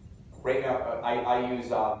 Right now, I use,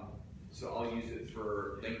 So I'll use it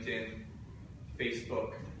for LinkedIn,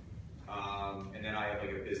 Facebook, and then I have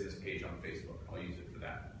like a business page on Facebook. I'll use it for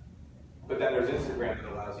that. but then there's Instagram.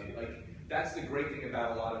 That allows you, like, that's the great thing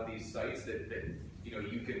about a lot of these sites that you know,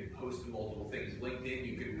 you can post to multiple things. LinkedIn,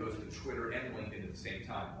 you can post to Twitter and LinkedIn at the same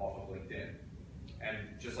time off of LinkedIn. And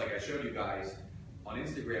just like I showed you guys, on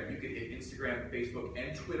Instagram, you can hit Instagram, Facebook,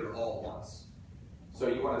 and Twitter all at once. So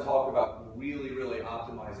you want to talk about, Really, really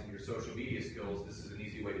optimizing your social media skills, this is an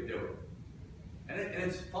easy way to do it. And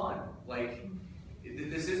it's fun. Like,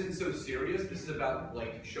 this isn't so serious. This is about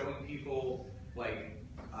like showing people like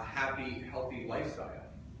a happy, healthy lifestyle.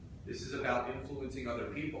 This is about influencing other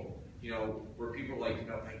people. You know, where people are like, you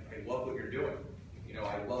know, I love what you're doing. You know,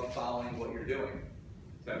 I love following what you're doing.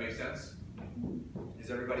 Does that make sense? Is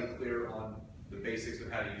everybody clear on the basics of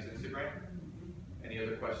how to use Instagram? Any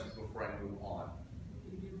other questions before I move on?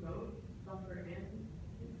 Did you vote Buffer in?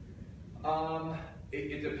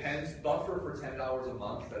 It depends. Buffer for $10 a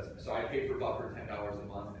month. So I pay for Buffer $10 a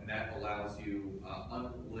month, and that allows you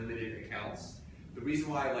unlimited accounts. The reason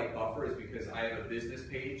why I like Buffer is because I have a business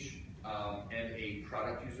page and a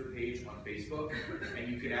product user page on Facebook, and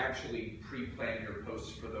you can actually pre-plan your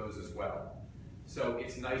posts for those as well. So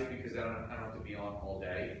it's nice because I don't have to be on all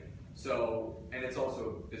day. So, and it's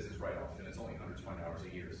also business write-off, and it's only $120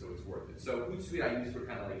 a year, so it's worth it. So Hootsuite I use for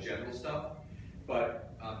kind of like general stuff, but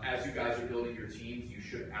as you guys are building your teams, you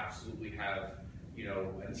should absolutely have, you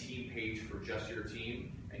know, a team page for just your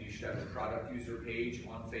team, and you should have a product user page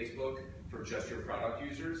on Facebook for just your product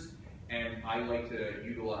users. And I like to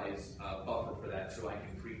utilize Buffer for that, so I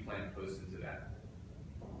can pre-plan posts into that.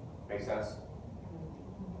 make sense?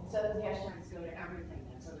 So the hashtags go to everything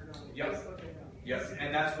then, so they're going to Yep. Facebook, they're going to. Yes,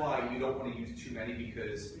 and that's why you don't want to use too many,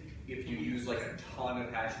 because if you use like a ton of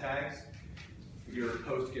hashtags, your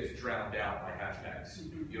post gets drowned out by hashtags.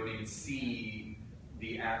 You don't even see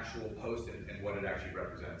the actual post and what it actually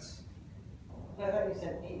represents. I thought you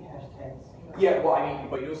said 8 hashtags. Yeah, well, I mean,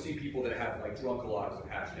 but you'll see people that have like drunk logs of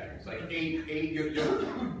hashtags. Like you'll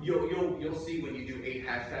see when you do 8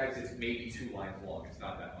 hashtags, it's maybe 2 lines long. It's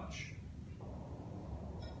not that much.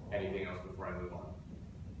 Anything else before I move on?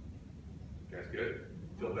 You guys good?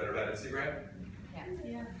 Feel better about Instagram?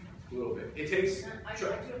 Yeah. A little bit. It takes. I do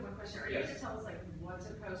Sure. have one question. Are you Yes. going to tell us like what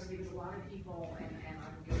to post? Because a lot of people, and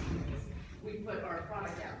I'm guilty of this, we put our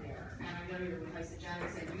product out there, and I know you're with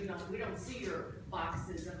Isogenics, and we don't see your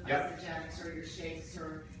boxes of Yep. Isogenics or your shakes,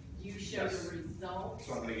 or you show Yes. the results.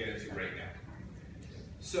 So I'm going to get into right now.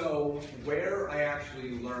 So where I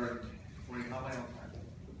actually learned, how am I on time?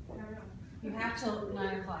 You have till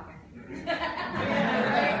 9 o'clock, I think.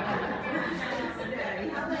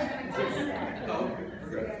 Oh, we're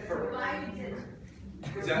good. Perfect.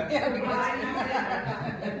 Is that?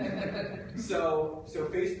 So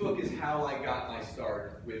Facebook is how I got my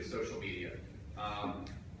start with social media.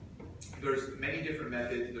 There's many different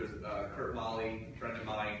methods. There's Kurt Molly, a friend of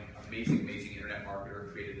mine, amazing internet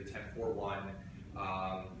marketer, created the 1041,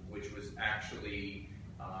 which was actually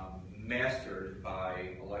mastered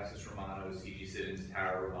by Alexis Romano, C.G. Siddons,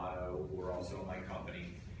 Tara Romano, who are also in my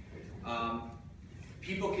company.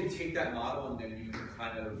 People can take that model and then you can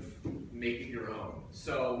kind of make it your own.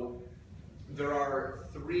 So there are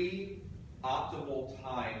 3 optimal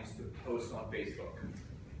times to post on Facebook.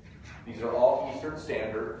 These are all Eastern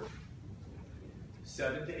Standard.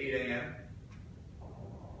 7 to 8 a.m.,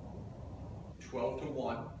 12 to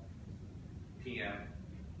 1 p.m.,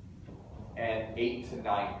 And 8 to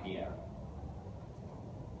 9 p.m.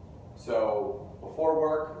 So before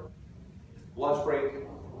work, lunch break,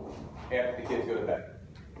 after the kids go to bed.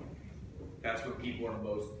 That's when people are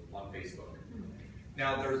most on Facebook.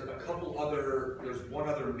 Now there's one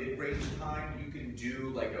other mid-range time. You can do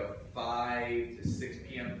like a 5 to 6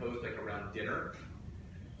 p.m. post, like around dinner.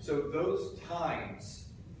 So those times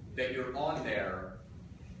that you're on there,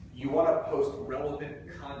 you want to post relevant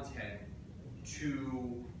content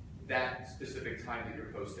to that specific time that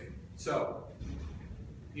you're posting. So,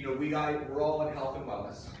 you know, we're all in health and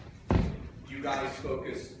wellness. You guys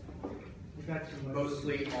focus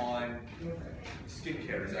mostly on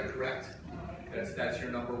skincare, is that correct? That's your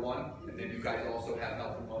number one, and then you guys also have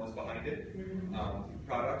health and wellness behind it,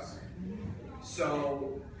 products.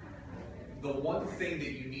 So, the one thing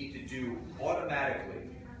that you need to do automatically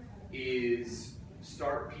is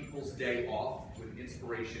start people's day off with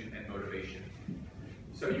inspiration and motivation.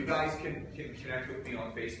 So you guys can connect with me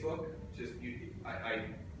on Facebook. just,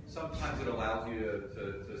 sometimes it allows you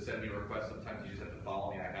to send me a request, sometimes you just have to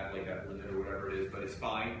follow me. I have like that limit or whatever it is, but it's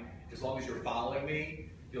fine. As long as you're following me,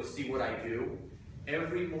 you'll see what I do.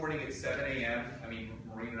 Every morning at 7 a.m., I mean,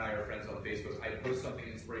 Maureen and I are friends on Facebook, I post something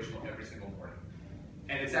inspirational every single morning.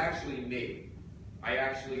 And it's actually me. I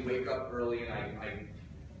actually wake up early and I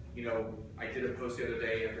did a post the other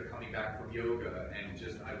day after coming back from yoga, and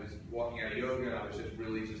I was walking out of yoga and I was just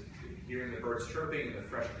really just hearing the birds chirping and the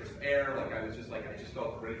fresh, crisp air. I just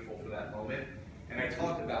felt grateful for that moment. And I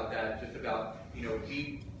talked about that, just about,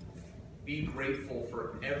 be grateful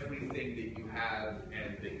for everything that you have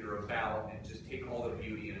and that you're about, and just take all the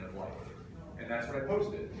beauty in life. And that's what I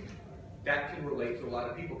posted. That can relate to a lot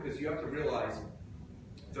of people, because you have to realize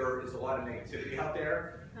there is a lot of negativity out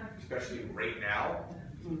there, especially right now.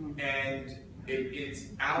 And it's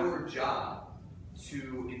our job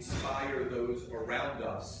to inspire those around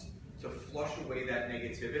us to flush away that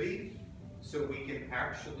negativity so we can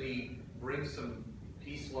actually bring some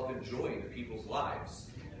peace, love, and joy into people's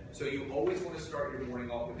lives. So you always want to start your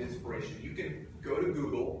morning off with inspiration. You can go to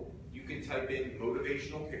Google, you can type in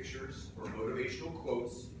motivational pictures or motivational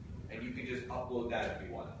quotes, and you can just upload that if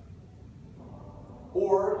you want.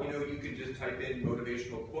 Or, you can just type in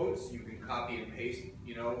motivational quotes, you can copy and paste,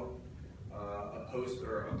 a post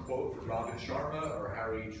or a quote from Robin Sharma or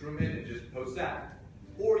Harry Truman and just post that.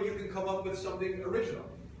 Or you can come up with something original,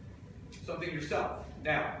 something yourself.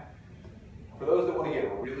 Now, for those that want to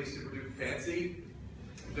get really super duper fancy,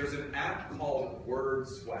 there's an app called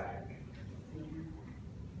WordSwag.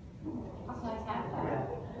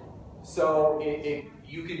 So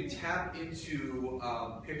you can tap into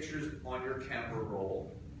pictures on your camera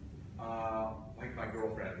roll. Like my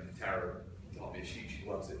girlfriend, Tara, told me she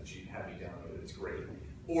loves it. She had me download it. It's great.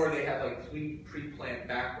 Or they have like pre-planned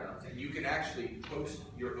backgrounds, and you can actually post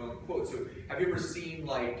your own quotes. So have you ever seen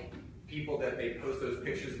like people that they post those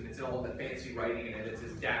pictures and it's all the fancy writing and it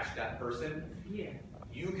says dash that person? Yeah.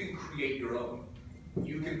 You can create your own.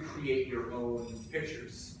 You can create your own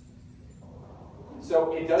pictures.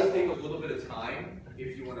 So it does take a little bit of time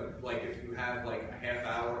if you want to, if you have like a half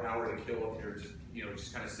hour, hour to kill if you're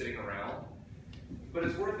just kind of sitting around. But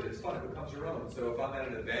it's worth it. It's fun. It becomes your own. So if I'm at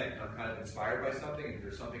an event and I'm kind of inspired by something and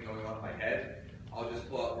there's something going on in my head, I'll just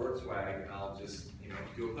pull out WordSwag and I'll just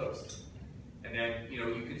do a post. And then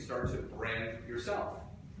you can start to brand yourself.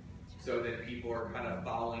 So then people are kind of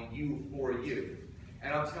following you for you.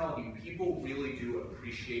 And I'm telling you, people really do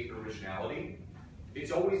appreciate originality.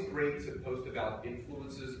 It's always great to post about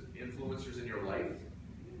influencers in your life.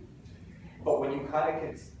 But when you kind of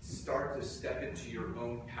can start to step into your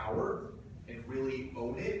own power and really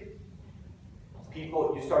own it,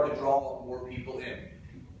 you start to draw more people in.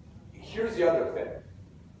 Here's the other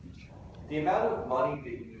thing. The amount of money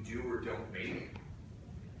that you do or don't make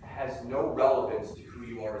has no relevance to who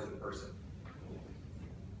you are as a person.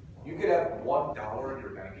 You could have $1 in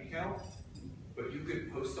your bank account, but you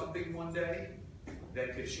could post something one day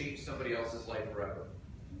that could change somebody else's life forever.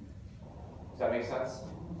 Does that make sense?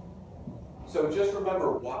 So just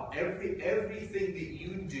remember, everything that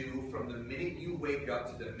you do from the minute you wake up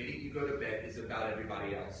to the minute you go to bed is about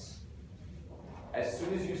everybody else. As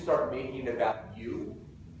soon as you start making it about you,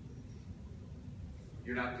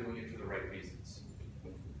 you're not doing it for the right reasons.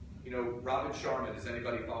 Robin Sharma, does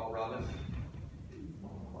anybody follow Robin?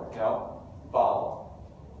 No? Follow.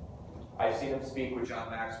 I've seen him speak with John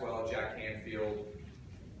Maxwell, Jack Canfield.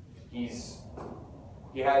 He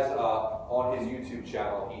has on his YouTube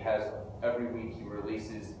channel, every week he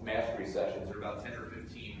releases mastery sessions. They're about 10 or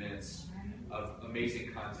 15 minutes of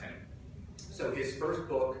amazing content. So his first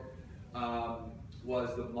book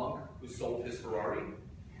was The Monk Who Sold His Ferrari.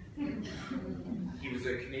 He was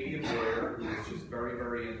a Canadian lawyer who was just very,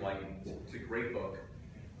 very enlightened. It's a great book.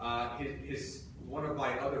 One of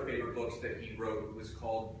my other favorite books that he wrote was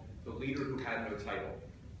called The Leader Who Had No Title.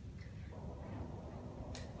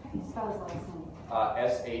 How do you spell his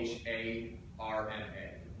last name? Sharma.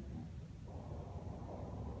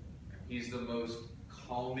 He's the most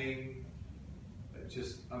calming,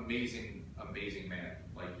 just amazing man.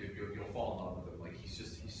 You'll fall in love with him.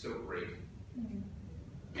 He's so great.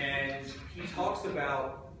 And he talks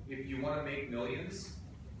about if you want to make millions,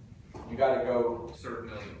 you got to go serve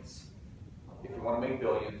millions. If you want to make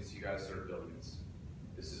billions, you got to serve billions.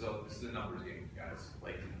 This is a numbers game, guys.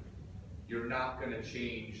 You're not going to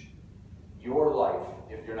change your life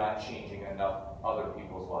if you're not changing enough other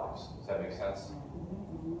people's lives. Does that make sense?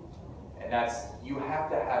 And you have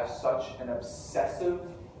to have such an obsessive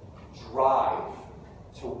drive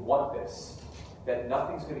to want this that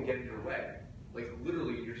nothing's going to get in your way.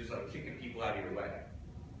 Literally, you're just kicking people out of your way.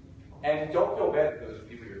 And don't feel bad because those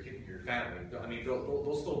people you're kicking your family. I mean,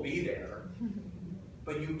 they'll still be there.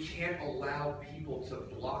 But you can't allow people to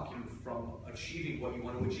block you from achieving what you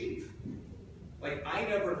want to achieve. Like, I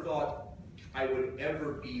never thought I would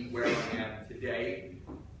ever be where I am today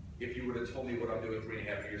if you would have told me what I'm doing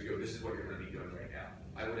 3.5 years ago. This is what you're going to be doing right now.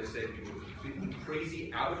 I would have said you were completely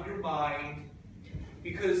crazy, out of your mind,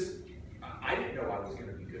 because I didn't know I was going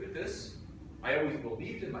to be good at this. I always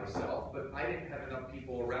believed in myself, but I didn't have enough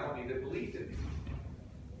people around me that believed in me.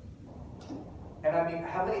 And I mean,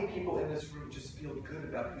 how many people in this room just feel good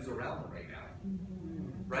about who's around them right now?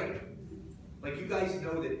 Right? Like, you guys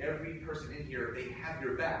know that every person in here, they have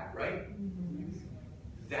your back, right?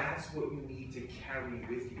 That's what you need to carry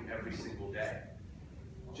with you every single day.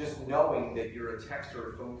 Just knowing that you're a text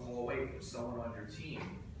or a phone call away from someone on your team,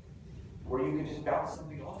 where you can just bounce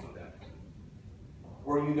something off of them.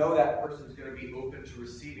 Where you know that person's going to be open to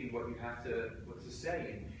receiving what you have to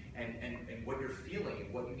say and what you're feeling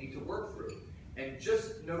and what you need to work through. And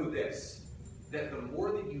just know this, that the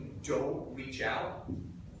more that you don't reach out,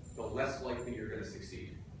 the less likely you're going to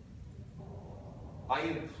succeed. I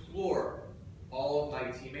implore all of my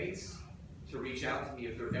teammates to reach out to me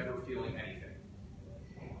if they're ever feeling anything.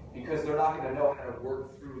 Because they're not going to know how to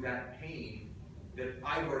work through that pain that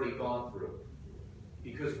I've already gone through.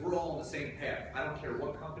 Because we're all on the same path. I don't care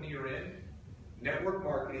what company you're in. Network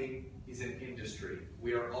marketing is an industry.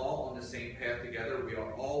 We are all on the same path together. We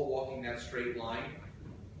are all walking that straight line.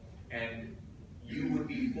 And you would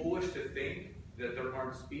be foolish to think that there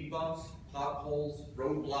aren't speed bumps, potholes,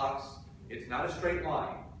 roadblocks. It's not a straight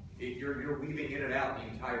line. You're weaving in and out the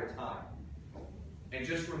entire time. And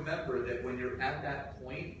just remember that when you're at that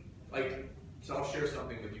point, so I'll share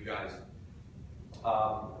something with you guys.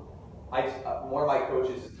 One of my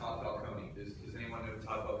coaches is Todd Falcone. Does anyone know who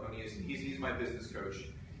Todd Falcone is? He's my business coach.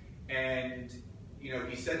 And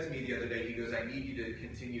he said to me the other day, he goes, I need you to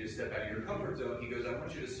continue to step out of your comfort zone. He goes, I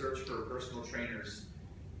want you to search for personal trainers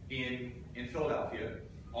in Philadelphia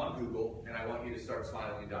on Google, and I want you to start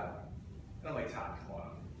smiling and dialing. And I'm like, Todd, come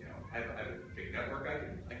on. I have a big network.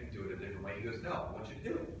 I can do it a different way. He goes, no, I want you to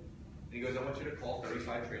do it. And he goes, I want you to call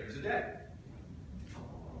 35 trainers a day.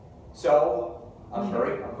 So I'm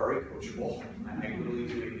very coachable. I literally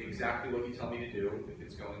do exactly what you tell me to do if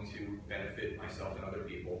it's going to benefit myself and other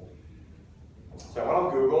people. So I went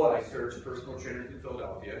on Google and I searched personal trainers in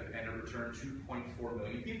Philadelphia, and it returned 2.4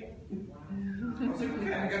 million people. I was like,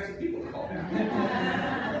 okay, I got some people to call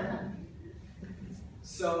now.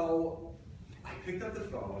 So I picked up the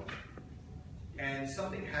phone, and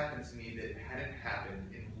something happened to me that hadn't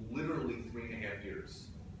happened in literally 3.5 years.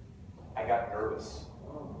 I got nervous.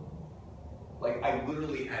 Like, I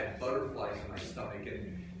literally had butterflies in my stomach,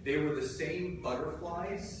 and they were the same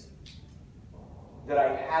butterflies that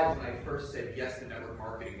I had when I first said yes to network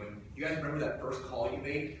marketing. When you guys remember that first call you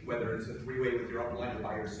make, whether it's a three-way with your upline or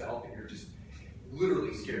by yourself, and you're just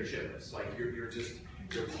literally scared shitless. Like,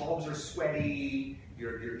 your palms are sweaty,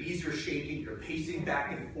 your knees are shaking, you're pacing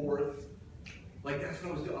back and forth. Like, that's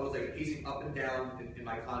what I was doing. I was like pacing up and down in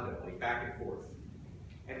my condo, like back and forth.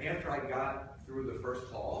 And after I got through the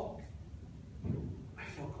first call, I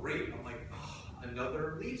felt great. I'm like, oh,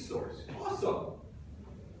 another lead source. Awesome.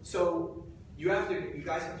 So you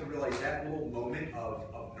guys have to realize that little moment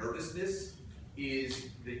of nervousness is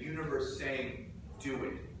the universe saying, do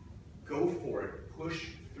it. Go for it. Push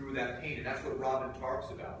through that pain. And that's what Robin talks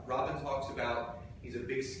about. Robin talks about, he's a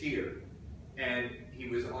big skier. And he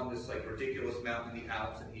was on this ridiculous mountain in the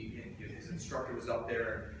Alps, and his instructor was up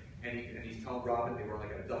there, and he's telling Robin, they were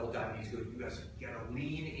like at a double dive, and he's going, you guys gotta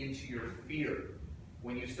lean into your fear.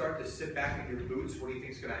 When you start to sit back in your boots, what do you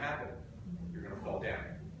think is going to happen? You're going to fall down.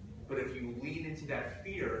 But if you lean into that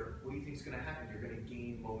fear, what do you think is going to happen? You're going to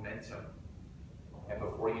gain momentum. And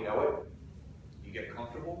before you know it, you get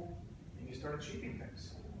comfortable, and you start achieving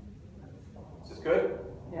things. Is this good?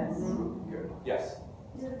 Yes. Good. Yes?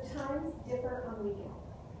 Do the times differ on weekends?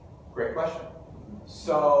 Great question.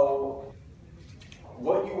 So,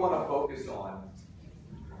 what you want to focus on,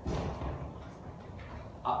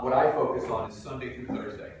 what I focus on is Sunday through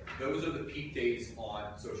Thursday. Those are the peak days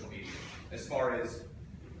on social media, as far as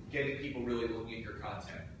getting people really looking at your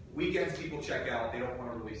content. Weekends, people check out. They don't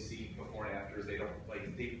want to really see before and afters. They don't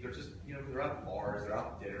they're just, they're out at bars, they're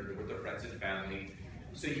out to dinner, they're with their friends and family.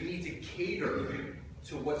 So you need to cater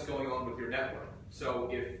to what's going on with your network.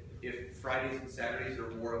 So if Fridays and Saturdays are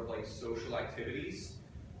more of social activities,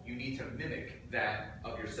 you need to mimic that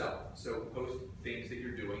of yourself. So post things that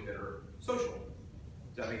you're doing that are social.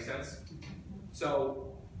 Does that make sense?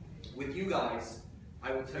 So with you guys,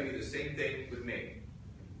 I will tell you the same thing with me.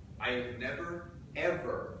 I have never,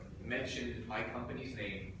 ever mentioned my company's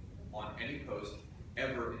name on any post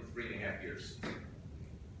ever in 3.5 years.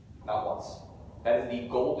 Not once. That is the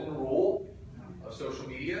golden rule of social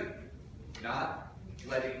media, not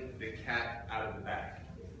letting the cat out of the bag.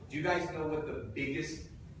 Do you guys know what the biggest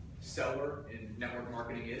seller in network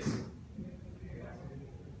marketing is?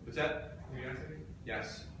 What's that? Curiosity?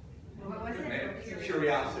 Yes. What was it?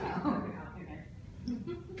 Curiosity. Oh,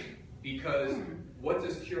 okay. Because what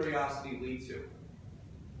does curiosity lead to?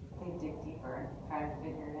 They dig deeper and try to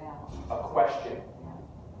figure it out. A question.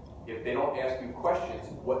 If they don't ask you questions,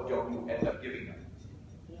 what don't you end up giving them?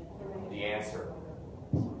 The answer.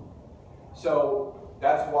 So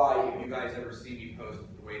that's why if you guys ever see me post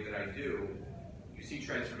the way that I do, you see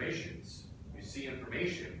transformations, you see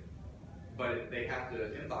information, but they have to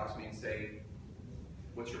inbox me and say,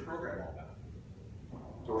 what's your program all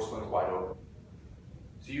about? Door swings wide open.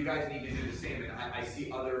 So you guys need to do the same. And I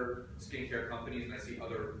see other skincare companies and I see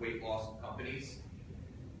other weight loss companies.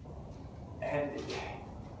 And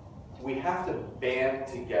we have to band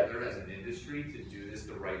together as an industry to do this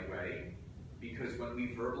the right way. Because when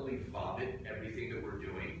we verbally vomit everything that we're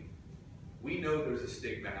doing, we know there's a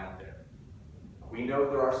stigma out there. We know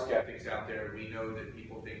there are skeptics out there. We know that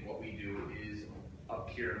people think what we do is a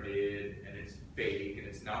pyramid and it's fake and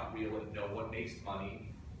it's not real and no one makes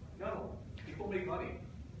money. No, people make money.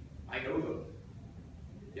 I know them.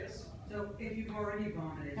 Yes. So if you've already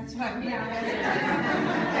vomited. That's what I'm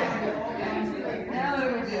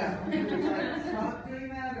Stop doing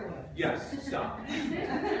that or what? Yes, stop.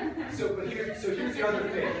 So here's the other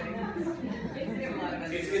thing.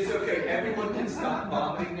 It's okay. Everyone can stop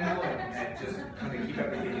vomiting now and just kind of keep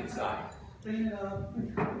everything inside. Clean it up.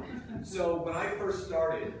 So when I first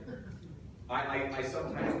started, I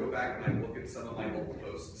sometimes go back and I look at some of my old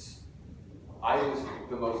posts. I was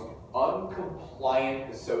the most uncompliant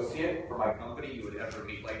associate for my company you would ever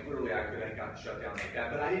meet. Like literally I could have gotten shut down like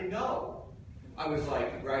that, but I didn't know. I was like,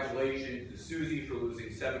 congratulations to Susie for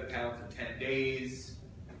losing 7 pounds in 10 days.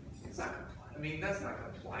 It's not compliant. I mean, that's not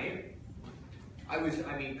compliant.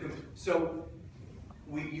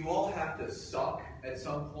 You all have to suck at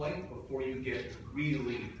some point before you get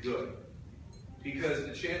really good. Because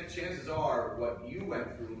the chances are what you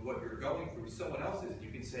went through, what you're going through, someone else's,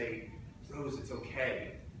 you can say, Rose, it's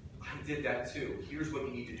okay. I did that too. Here's what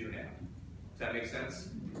you need to do now. Does that make sense?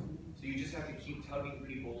 So you just have to keep tugging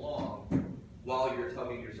people along while you're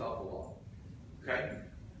tugging yourself along. Okay?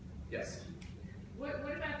 Yes? What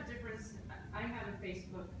about the difference? I have a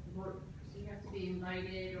Facebook group, so you have to be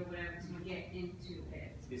invited or whatever to get into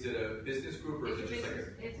it. Is it a business group or is it just like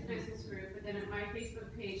a... It's a business group, but then at my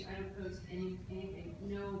Facebook page, I don't post anything.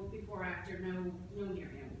 No before, after, no near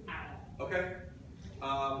him at all. Okay.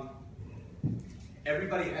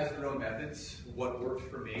 Everybody has their own methods. What worked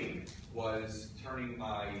for me was turning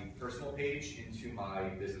my personal page into my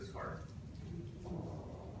business card.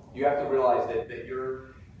 You have to realize that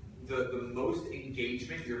you're the most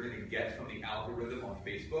engagement you're going to get from the algorithm on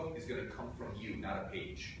Facebook is going to come from you, not a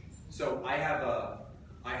page. So I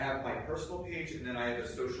have my personal page and then I have a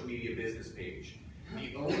social media business page.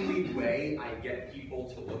 The only way I get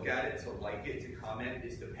people to look at it, to like it, to comment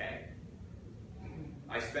is to pay.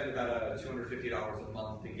 I spend about $250 a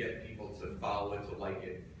month to get people to follow it, to like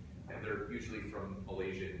it. And they're usually from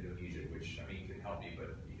Malaysia and Indonesia, which, I mean, can help me,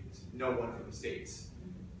 but it's no one from the States.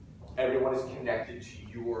 Everyone is connected to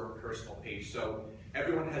your personal page. So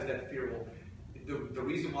everyone has that fear. Well, the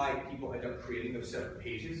reason why people end up creating those separate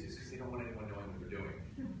pages is because they don't want anyone knowing what they're doing.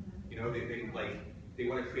 You know, they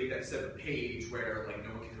want to create that separate page where like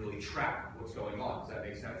no one can really track what's going on. Does that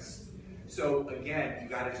make sense? So again, you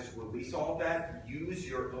got to just release all of that. Use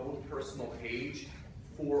your own personal page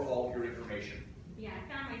for all of your information. Yeah, I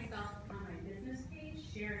found myself on my business page,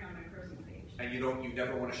 sharing on my personal page. And you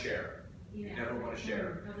never want to share. You never want to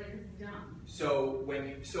share. I was like, this is dumb.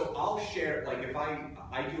 So I'll share, like if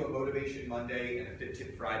I do a Motivation Monday and a Fit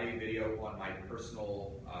Tip Friday video on my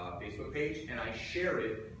personal Facebook page, and I share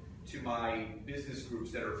it to my business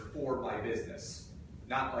groups that are for my business.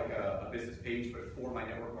 Not like a business page, but for my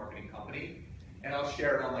network marketing company. And I'll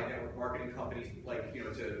share it on my network marketing companies, like, you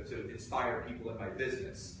know, to inspire people in my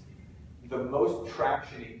business. The most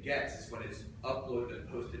traction it gets is when it's uploaded and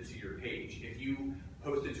posted to your page. If you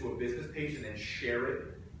post it to a business page and then share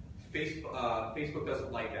it, Facebook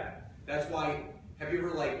doesn't like that. That's why, have you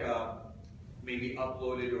ever like maybe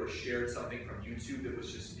uploaded or shared something from YouTube that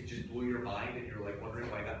was it just blew your mind and you're like wondering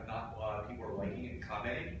why not a lot of people are liking it and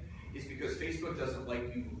commenting? It's because Facebook doesn't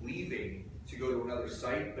like you leaving to go to another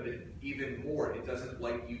site, but even more, it doesn't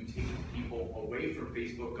like you taking people away from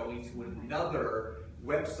Facebook going to another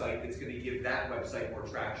website that's going to give that website more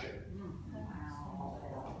traction.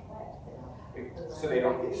 So they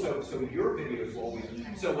don't, so your videos will always,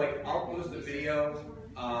 so like I'll post a video,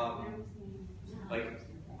 like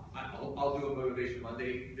I'll do a Motivation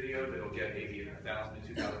Monday video that'll get maybe 1,000 to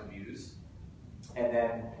 2,000 views. And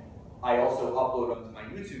then I also upload onto my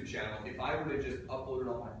YouTube channel. If I were to just upload it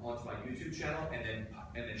onto my YouTube channel and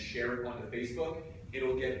then share it onto Facebook,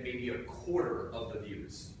 it'll get maybe a quarter of the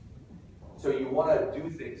views. So you want to do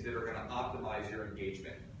things that are going to optimize your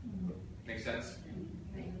engagement. Make sense?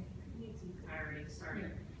 I need some clarity, sorry.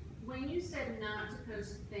 When you said not to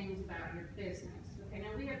post things about your business, okay, now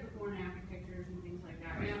we have before and after pictures and things like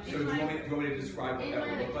that. Now, So do you want me to describe what in that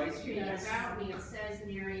would my look like? history about me, it says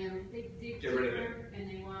Miriam, they dig Get rid of deeper and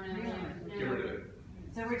they want to, Get rid of it.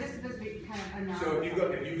 So we're just supposed to be kind of anonymous. So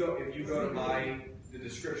if you go to the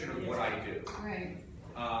description of what I do, Right.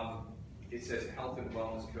 it says health and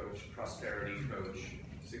wellness coach, prosperity coach,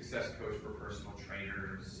 success coach for personal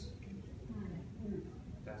trainers.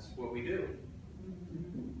 That's what we do.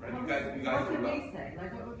 Right? You guys What are could we say?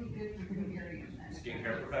 Like, what would be good for Miriam then?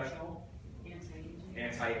 skincare professional, anti-aging.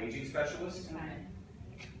 anti-aging specialist, Right.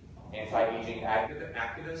 anti-aging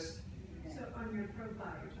activist. So on your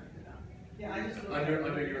profile you're talking about? Yeah, I just. Under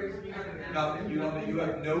your nothing. You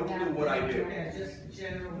have no clue what I do. Yeah, just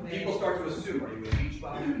general. People start to assume: are you with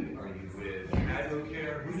Beachbody? Are you with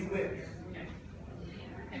Advocare? Who are you with?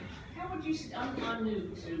 How would you, I'm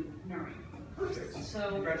new to Murray. Perfect. So,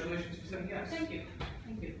 Congratulations for saying yes. thank you.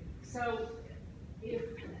 So, if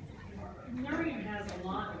Murray has a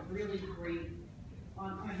lot of really great,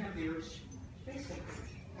 I have their Facebook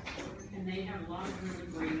page, and they have a lot of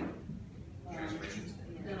really great,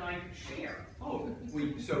 that I share. Oh,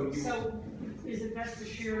 So, is it best to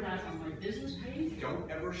share that on my business page? don't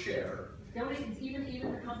ever share. Don't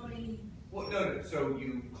even the company? Well, no. So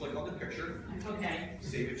you click on the picture, Okay,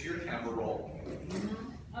 save it to your camera roll,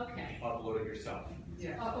 okay, upload it yourself.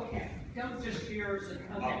 okay, don't just share, okay.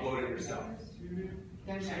 Upload it yourself.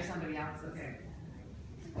 Don't share somebody else's. Okay.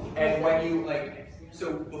 And when you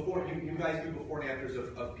so before you guys do before and afters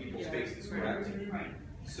of people's faces, correct? Right.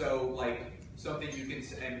 So something you can,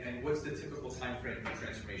 and what's the typical time frame for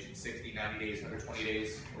transformation? 60, 90 days, 120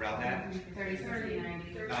 days, around that? 30, 60,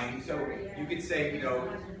 90. 90. So you could say,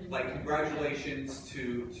 congratulations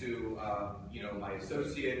to my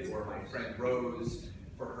associate or my friend Rose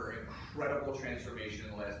for her incredible transformation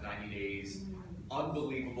in the last 90 days.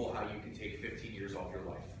 Unbelievable how you can take 15 years off your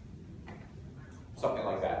life. Something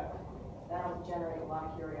like that. That'll generate a lot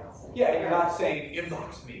of curiosity. Yeah, and you're not saying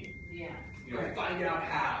inbox me. Yeah. Find out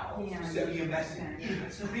how. Yeah. Send me a message.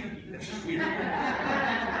 That's creepy. That's just weird.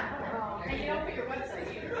 And you don't put your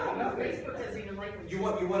website either. Facebook doesn't even like what You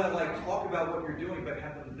want to talk about what you're doing, but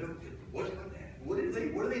have them know what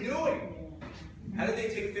are they doing? How did they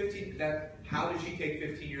take 15? How did she take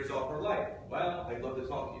 15 years off her life? Well, I'd love to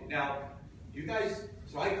talk to you. Now, you guys.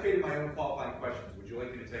 So I created my own qualifying questions. Would you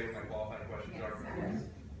like me to tell you what my qualifying questions are? Yes.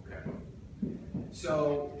 Okay.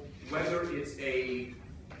 So whether it's a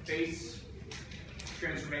face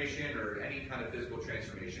transformation or any kind of physical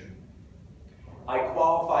transformation, I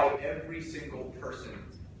qualify every single person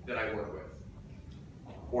that I work with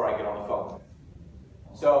or I get on the phone with.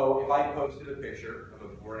 So if I posted a picture of a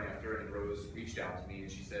before and after and Rose reached out to me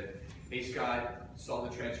and she said, hey Scott, saw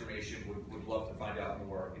the transformation, would love to find out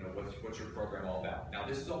more, what's your program all about? Now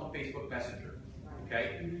this is all on Facebook Messenger,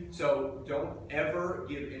 okay? So don't ever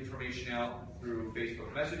give information out through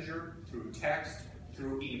Facebook Messenger, through text,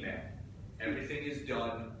 through email. Everything is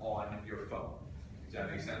done on your phone. Does that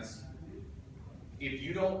make sense? If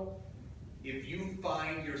you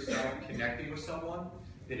find yourself connecting with someone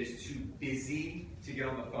that is too busy to get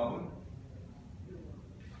on the phone,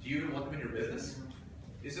 do you even want them in your business?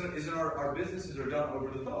 Isn't our businesses are done over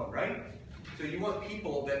the phone, right? So you want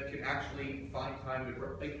people that can actually find time to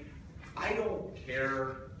work. I don't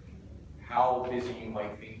care how busy you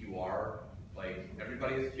might think you are.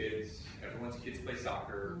 Everybody has kids, everyone's kids play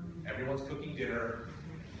soccer, everyone's cooking dinner.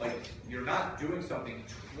 You're not doing something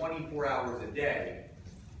 24 hours a day.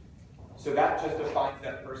 So that just defines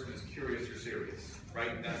that person as curious or serious, right?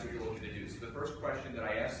 And that's what you're looking to do. So the first question that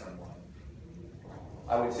I ask someone,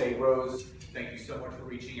 I would say, Rose, thank you so much for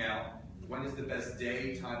reaching out. When is the best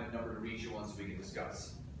day, time, and number to reach you on so we can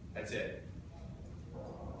discuss? That's it.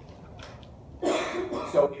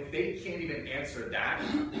 So if they can't even answer that,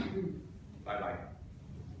 bye-bye.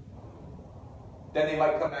 Then they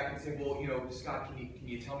might come back and say, well, Scott, can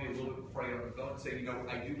you tell me a little bit before I get on the phone? Say,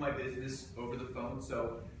 I do my business over the phone,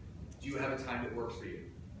 so do you have a time that works for you?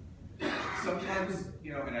 Sometimes,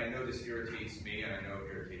 and I know this irritates me, and I know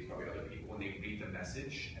it irritates probably other people when they read the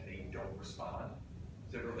message and they don't respond.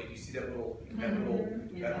 ever, like, you see that little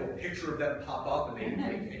picture of them pop up, and they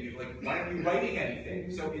like, and you're like, why aren't you writing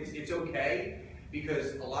anything? So it's okay,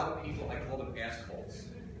 because a lot of people, I call them assholes.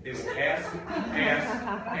 They will ask,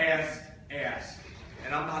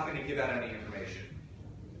 and I'm not going to give out any information.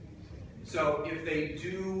 So if they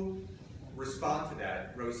do respond to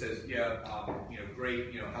that, Rose says, yeah,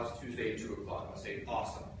 great, how's Tuesday at 2 o'clock? I'll say,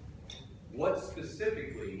 awesome. What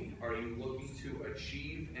specifically are you looking to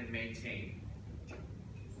achieve and maintain?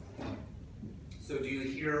 So do you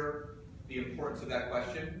hear the importance of that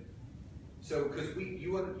question? So, because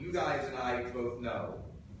you guys and I both know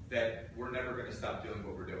that we're never going to stop doing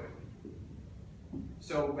what we're doing.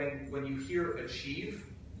 So when you hear achieve,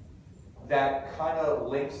 that kind of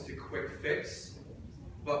links to quick fix,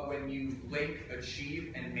 but when you link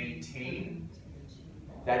achieve and maintain,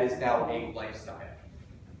 that is now a lifestyle.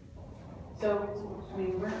 So, I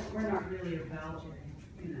mean, we're not really about,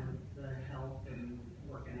 the health and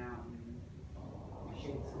working out and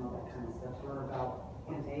shakes and all that kind of stuff. We're about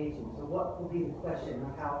anti-aging. So what would be the question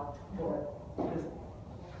of how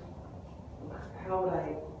would I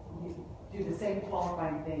do the same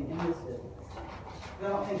qualifying thing in this business? I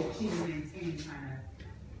don't think achieve and maintain kind of.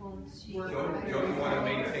 Don't you want to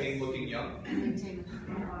maintain looking young? Maintain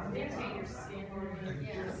your skin.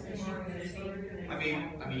 I mean,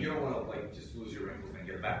 you don't want to just lose your wrinkles and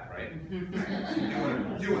get it back, right?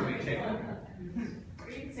 you want to maintain it. Or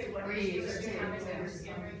you can say what issues are you having with your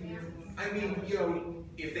skin right now? I mean,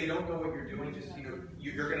 if they don't know what you're doing, just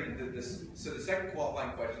you're going to this. So the second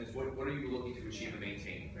qualifying question is, what are you looking to achieve and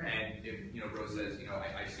maintain? And if Rose says,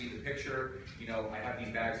 I see the picture, I have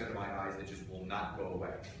these bags under my eyes that just will not go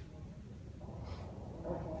away.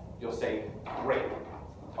 You'll say, great.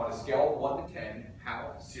 On a scale of 1 to 10,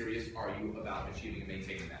 how serious are you about achieving and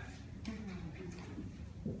maintaining that?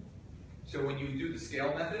 So when you do the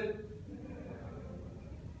scale method,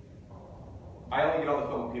 I only get on the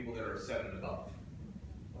phone with people that are 7 and above.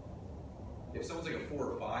 If someone's like a 4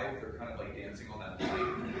 or 5, they're kind of like dancing on that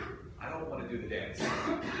line. I don't want to do the dance.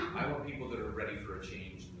 I want people that are ready for a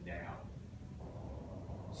change now.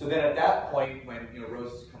 So then at that point, when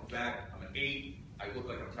Rose comes back, I'm an 8. I look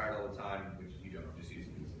like I'm tired all the time, which you don't. I'm just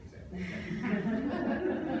using this as an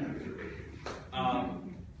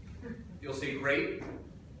example. You'll say, great.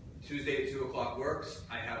 Tuesday at 2 o'clock works.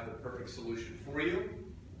 I have the perfect solution for you.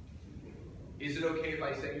 Is it okay if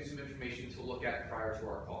I send you some information to look at prior to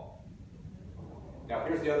our call? Now,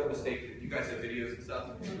 here's the other mistake. You guys have videos and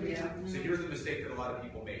stuff? Yeah. So here's the mistake that a lot of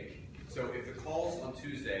people make. So if the call's on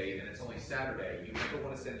Tuesday and it's only Saturday, you never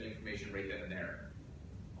want to send the information right then and there.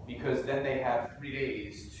 Because then they have 3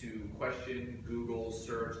 days to question, Google,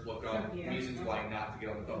 search, look up reasons why not to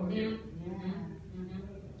get on the phone with you.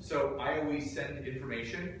 So I always send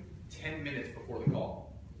information 10 minutes before the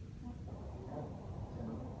call.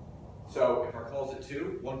 So if our call's at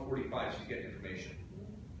 2, 1:45, she's getting information.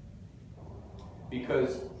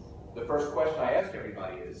 Because the first question I ask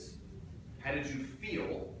everybody is, how did you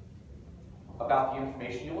feel about the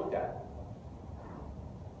information you looked at?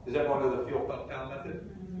 Does everyone know the feel, felt, found method?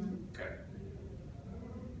 Okay.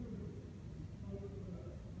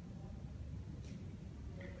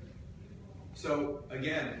 So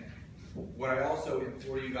again, what I also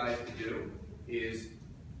implore you guys to do is,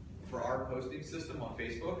 for our posting system on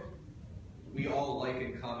Facebook, we all like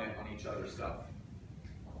and comment on each other's stuff.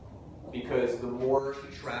 Because the more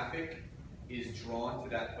traffic is drawn to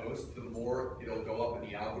that post, the more it'll go up in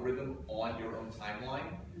the algorithm on your own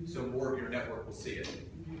timeline, so more of your network will see it.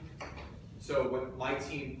 So when my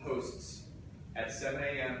team posts at 7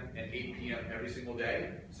 a.m. and 8 p.m. every single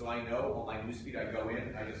day, so I know on my newsfeed I go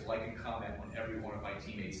in, I just like and comment on every one of my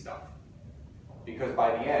teammates' stuff. Because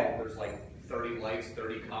by the end, there's like 30 likes,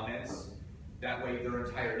 30 comments. That way their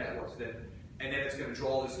entire network's then, and then it's going to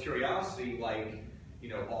draw this curiosity like,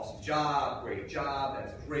 awesome job, great job,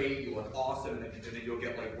 that's great, you look awesome, and then you'll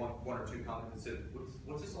get like one or two comments that say,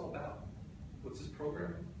 what's this all about? What's this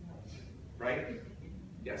program? Right?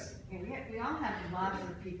 Yes? Okay, we all have lots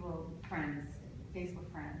of people, friends,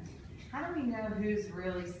 Facebook friends. How do we know who's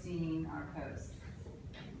really seeing our posts?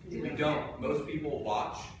 We don't. Most people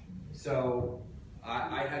watch. So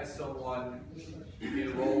I had someone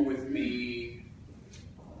enroll with me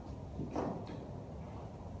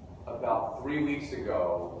about 3 weeks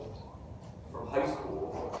ago from high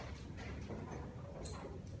school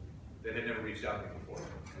that had never reached out to me before.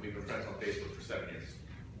 And we've been friends on Facebook for 7 years.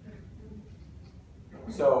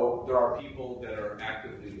 So there are people that are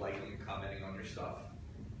actively liking and commenting on your stuff,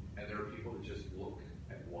 and there are people that just look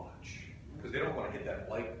and watch. Because they don't want to hit that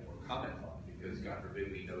like or comment button, because God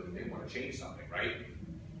forbid we know that they want to change something, right?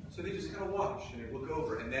 So they just kind of watch and they look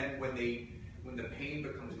over, and then when they when the pain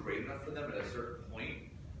becomes great enough for them at a certain point,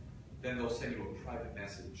 then they'll send you a private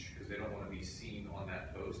message because they don't want to be seen on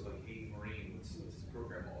that post. Like, hey, Maureen, what's this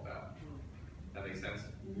program all about? That makes sense?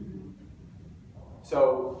 Mm-hmm.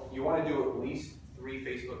 So you want to do at least 3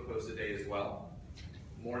 Facebook posts a day as well.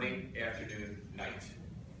 Morning, afternoon, night.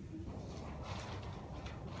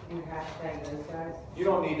 You hashtag those guys? You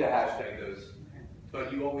don't need to hashtag those,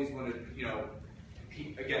 but you always want to, you know,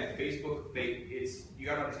 again, Facebook, you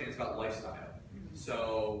got to understand it's about lifestyle.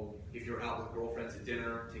 So if you're out with girlfriends at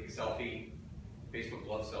dinner, take a selfie. Facebook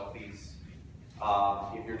loves selfies.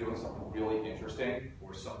 If you're doing something really interesting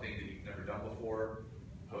or something that you've never done before,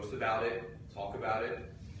 post about it, talk about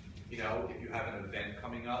it. You know, if you have an event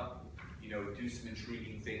coming up, you know, do some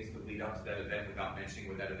intriguing things to lead up to that event without mentioning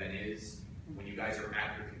what that event is. When you guys are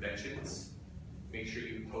at your conventions, make sure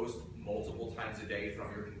you post multiple times a day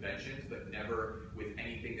from your conventions, but never with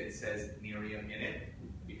anything that says Miriam in it,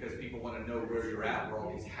 because people want to know where you're at, where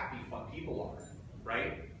all these happy, fun people are,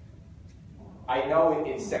 right? I know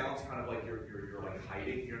it sounds kind of like you're like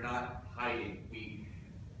hiding. You're not hiding.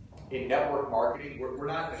 In network marketing, we're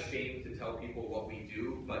not ashamed to tell people what we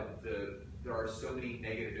do, but there are so many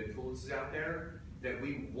negative influences out there that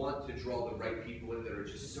we want to draw the right people in that are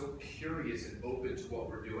just so curious and open to what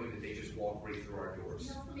we're doing that they just walk right through our doors.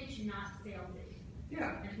 It also makes you not salesy.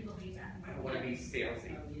 Yeah. And people hate that. I don't want to be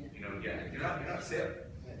salesy. You know, yeah, you're not sales.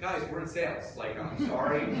 Guys, we're in sales. Like, I'm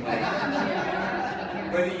sorry. Like,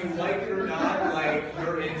 whether you like it or not, like,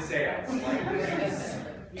 you're in sales. Like,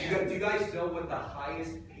 do you guys know what the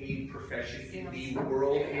highest paid profession in the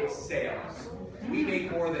world is? Sales. We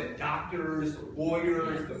make more than doctors,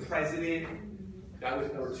 lawyers, the president. That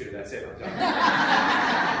was number 2. That's it. I'm done.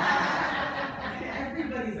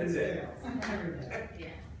 Everybody's That's in it. sales.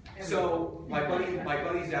 Everybody. So my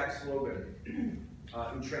buddy Zach Slogan,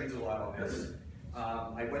 who trains a lot on this,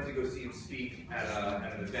 I went to go see him speak at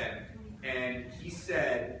an event, and he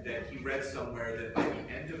said that he read somewhere that by the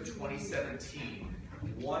end of 2017,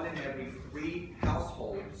 1 in every 3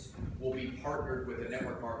 households will be partnered with a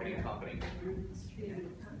network marketing company.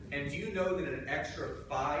 And do you know that an extra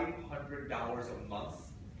 $500 a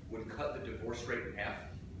month would cut the divorce rate in half?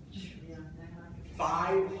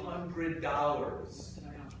 $500.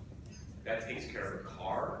 That takes care of a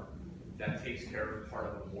car. That takes care of part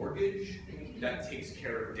of a mortgage. That takes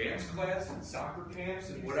care of dance class and soccer camps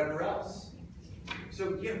and whatever else.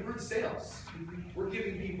 So yeah, we're in sales. We're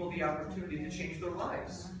giving people the opportunity to change their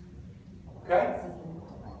lives. Okay?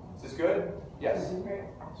 Is this good? Yes?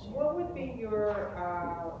 What would be your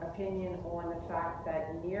opinion on the fact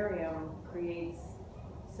that Miriam creates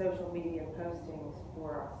social media postings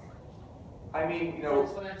for us? I mean, you know,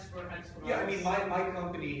 That's for yeah, I mean, my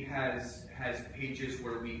company has pages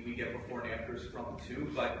where we get before and afters from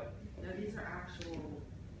too, but No, these are actual,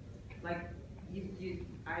 like,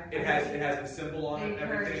 it has the symbol on it and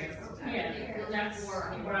everything. Yeah, that's where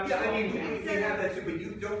I'm Yeah, I mean, you have that too, but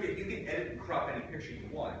you don't get, you can edit and crop any picture you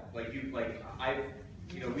want. We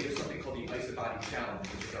have something called the Isobody Challenge,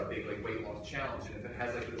 which is our big like weight loss challenge, and if it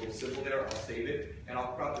has like a little symbol there, I'll save it and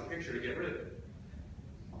I'll crop the picture to get rid of it.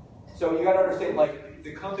 So you got to understand, like,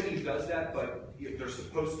 the company does that, but they're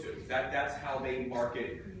supposed to. That's how they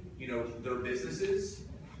market, you know, their businesses.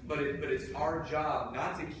 But it's our job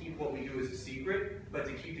not to keep what we do as a secret, but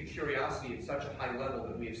to keep the curiosity at such a high level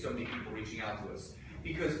that we have so many people reaching out to us.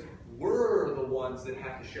 Because we're the ones that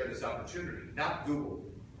have to share this opportunity, not Google.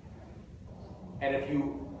 And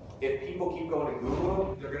if people keep going to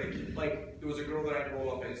Google, they're going to keep, like, there was a girl that I enrolled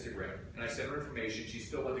off Instagram, and I sent her information. She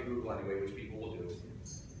still went to Google anyway, which people will do.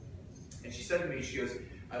 And she said to me, she goes,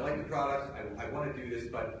 I like the product, I want to do this,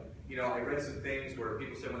 but you know, I read some things where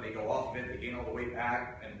people said when they go off of it, they gain all the way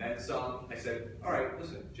back and then some. I said, all right,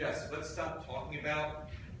 listen, Jess, let's stop talking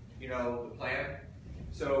about, you know, the plan.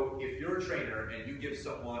 So if you're a trainer and you give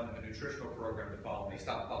someone a nutritional program to follow and they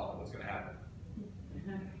stop following, what's going to happen?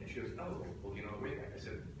 And she goes, oh, well, you know, the way back. I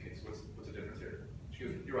said, okay, so what's the difference here? She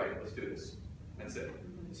goes, you're right, let's do this. That's it.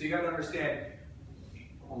 So you got to understand,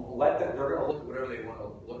 they're going to look at whatever they want to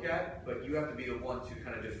look at, but you have to be the one to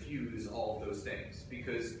kind of diffuse all of those things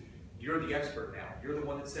because you're the expert now. You're the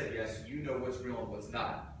one that said yes. You know what's real and what's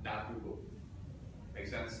not Google. Make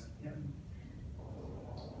sense? Yeah.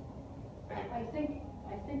 I think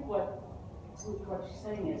what she's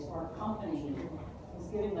saying is our company is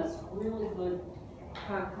giving us really good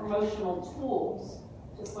promotional tools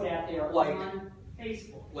to put out there Like- on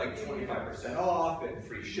Facebook. Like 25% off and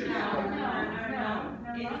free shipping. No.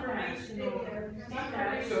 informational.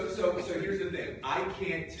 So here's the thing. I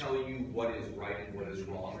can't tell you what is right and what is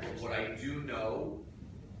wrong. What I do know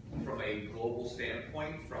from a global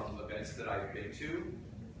standpoint, from events that I've been to,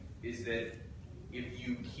 is that if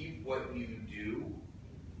you keep what you do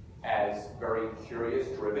as very curious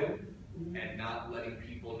driven and not letting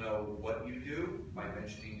people know what you do by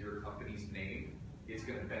mentioning your company's name, it's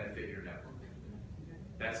going to benefit your network.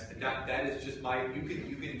 That is just my, you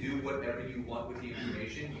can do whatever you want with the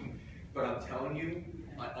information, but I'm telling you,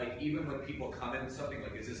 like even when people comment on something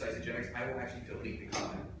like, is this Isogenics, I will actually delete the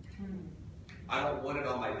comment. I don't want it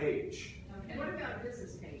on my page. Okay. What about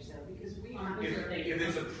business page though? Because we. If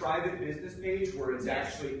it's a private business page where it's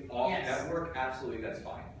actually off network, absolutely that's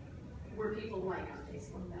fine. Where people like on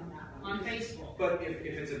Facebook though, not On Facebook. But if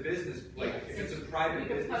it's a business, like if it's a private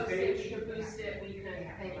business page. We could boost it, we could,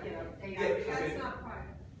 That's not private.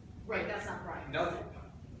 Right, that's not private. Nothing.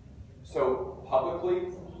 So publicly,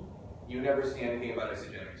 you never see anything about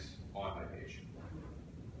Isogenics on my page.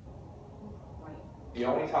 The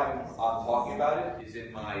only time I'm talking about it is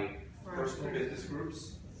in my personal business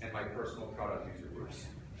groups and my personal product user groups.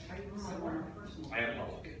 I am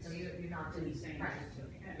public. So you're not doing friends.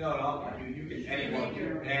 No, you can, anyone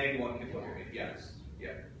can look at me, yes,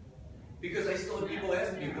 yeah. Because I still have people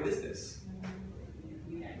asking me, what is this?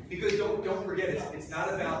 Because don't forget, it's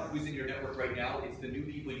not about who's in your network right now, it's the new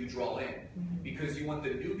people you draw in. Because you want the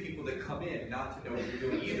new people that come in not to know what you're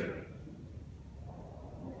doing either.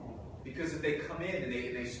 Because if they come in and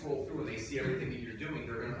they scroll through and they see everything that you're doing,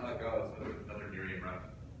 they're going to, oh god, it's another Miriam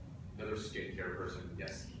rep, another skincare person,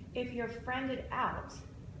 yes. If you're friended out,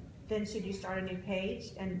 then should you start a new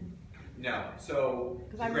page? And no, so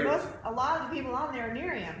because a lot of the people on there are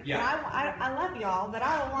Miriam. Yeah. And I love y'all, but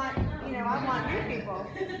I don't want, I want new people.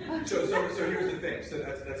 So here's the thing. So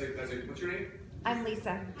that's a what's your name? I'm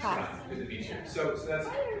Lisa. Hi. Good to meet you. So that's a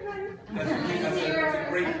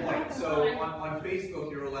great point. So on Facebook,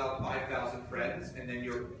 you're allowed 5,000 friends, and then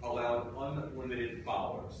you're allowed unlimited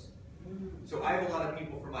followers. So I have a lot of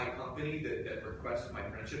people from my company that request my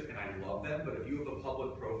friendship, and I love them, but if you have a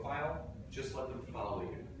public profile, just let them follow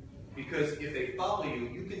you. Because if they follow you,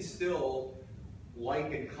 you can still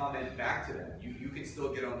like and comment back to them. You can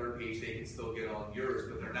still get on their page, they can still get on yours,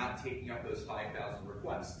 but they're not taking up those 5,000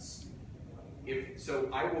 requests. So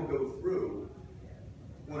I will go through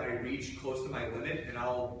when I reach close to my limit, and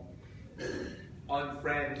I'll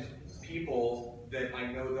unfriend people that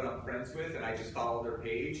I know that I'm friends with, and I just follow their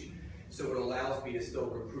page. So it allows me to still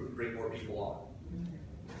recruit and bring more people on.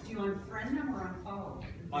 Do you unfriend them or unfollow them?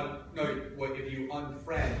 No, if you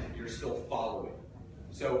unfriend, you're still following.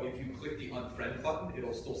 So if you click the unfriend button,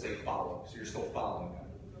 it'll still say follow, so you're still following them.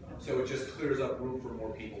 So it just clears up room for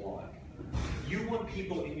more people on. You want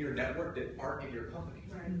people in your network that aren't in your company.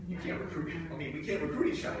 You can't recruit, we can't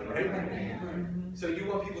recruit each other, right? So you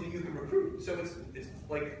want people that you can recruit. So it's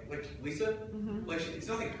like Lisa, it's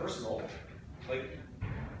nothing personal. Like,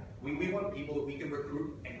 we want people that we can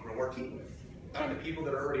recruit and grow our team with, not the people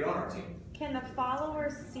that are already on our team. Can the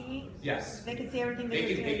followers see? Yes. They can see everything that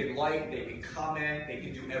you're doing? They can like, they can comment, they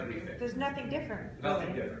can do everything. There's nothing different?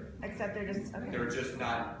 Nothing different. Except they're just, okay. They're just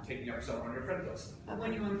not taking up someone on your friend list. But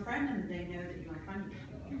when you unfriend them, they know that you unfriended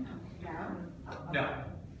them. No? No.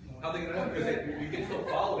 How are they going to know? Because you can still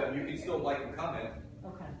follow them, you can still like and comment.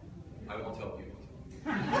 Okay. I won't tell people.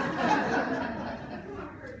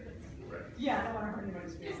 Yeah, I don't want to hurt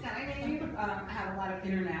anybody's feelings. I know you have a lot of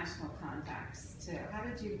international contacts too. How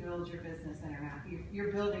did you build your business internationally?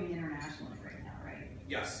 You're building internationally right now, right?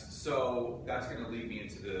 Yes, so that's going to lead me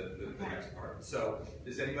into the next part. So,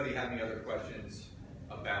 does anybody have any other questions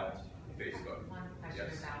about Facebook? One question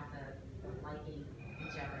about the liking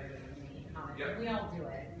each other and making comments. Yep. We all do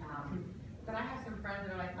it. But I have some friends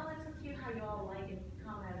that are like, oh, that's so cute how you all like and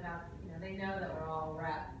comment about, they know that we're all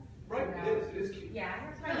reps. Right, it is cute. Yeah,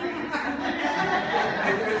 that's my I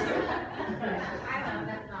know,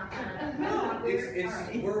 that's not fun. No,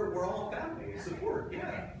 we're all a family. Support,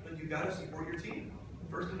 yeah. But you gotta support your team.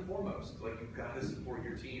 First and foremost, like you've gotta support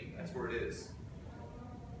your team. That's where it is.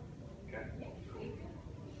 Okay.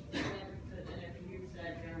 And if you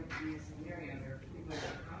said don't use Miriam, or people that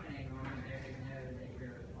are commenting on it, they know that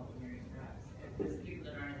you're all Miriam reps. Because people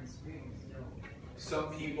that aren't in the stream still. Some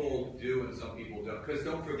people do and some people don't. Because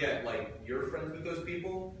don't forget, like, you're friends with those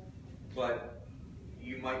people, but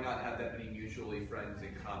you might not have that many mutually friends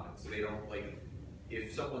in common. So they don't, like,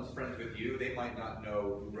 if someone's friends with you, they might not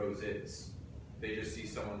know who Rose is. They just see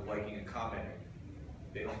someone liking and commenting.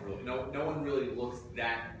 They don't really, no one really looks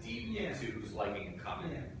that deep into who's liking and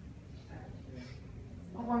commenting.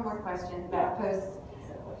 I have one more question about posts.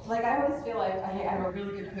 Like, I always feel like I have a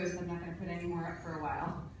really good post I'm not going to put any more up for a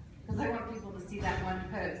while. Because I want people to see that one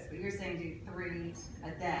post, but you're saying do 3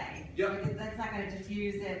 a day. Yep. Because that's not gonna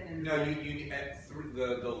diffuse it and. No,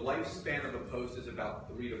 the lifespan of a post is about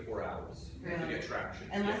 3 to 4 hours to Really? get traction.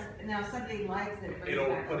 Unless, now if somebody likes it, bring It'll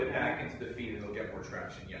back put up it there. back into the feed and it'll get more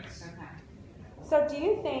traction, yes. Okay. So do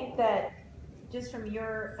you think that, just from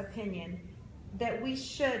your opinion, that we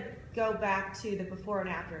should go back to the before and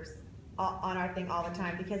afters on our thing all the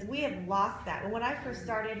time? Because we have lost that. And when I first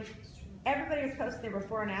started, everybody was posting their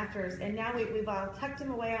before and afters, and now we've all tucked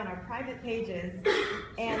them away on our private pages.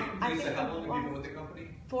 And I Lisa, think how long have you been we've with the company?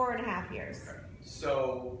 4.5 years. Okay.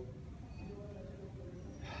 So,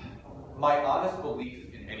 my honest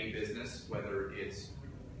belief in any business, whether it's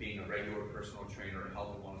being a regular personal trainer, a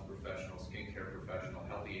health and wellness professional, skincare professional,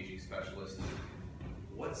 healthy aging specialist,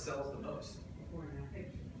 what sells the most?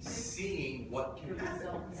 Seeing what can happen.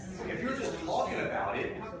 If you're just talking about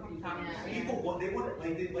it, people want, I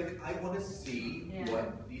want to see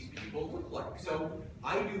what these people look like. So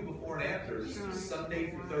I do before and afters Sunday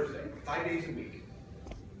through Thursday, 5 days a week.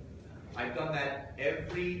 I've done that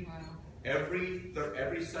every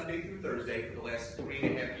Sunday through Thursday for the last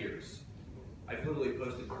 3.5 years. I've literally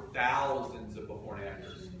posted thousands of before and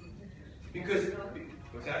afters. Because,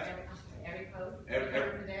 what's that? Every post?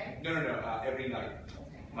 Every day? No, every night.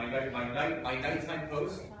 My nighttime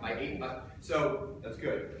post, so that's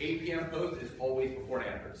good. 8 p.m. post is always before and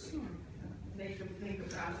afters.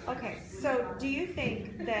 Okay, so do you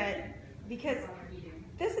think that, because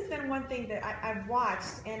this has been one thing that I've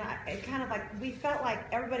watched, and it kind of like, we felt like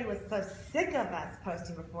everybody was so sick of us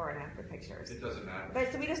posting before and after pictures. It doesn't matter.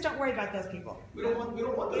 But so we just don't worry about those people. We don't want those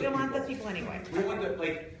people. We don't want those people anyway. We want the,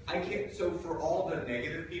 I can't, so for all the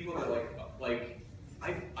negative people that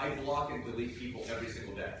I block and delete people every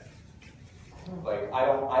single day. I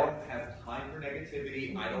don't have time for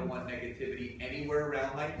negativity. I don't want negativity anywhere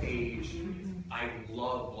around my page. I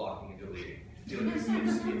love blocking and deleting. It's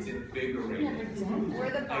invigorating. We're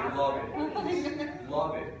the I love it.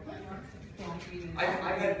 Love it.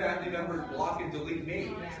 I've had family members block and delete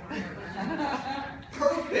me.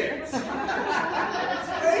 Perfect.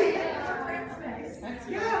 That's great.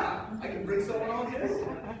 Yeah, I can bring someone on this.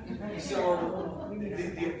 So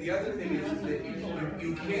the other thing is that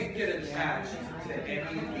you can't get attached to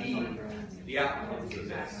any of the outcomes of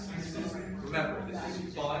this. Remember, this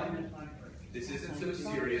is fun. This isn't so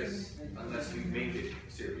serious unless you make it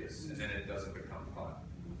serious, and then it doesn't become fun.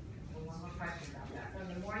 One more question about that. So in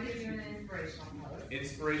the morning you're doing an inspirational post.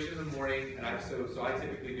 Inspiration in the morning, and so I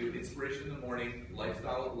typically do inspiration in the morning,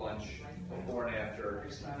 lifestyle at lunch, before and after,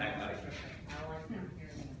 at night. I like to hear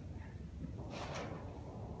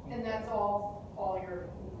And that's all your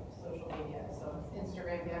social media, so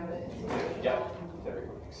Instagram, you have it. Yeah,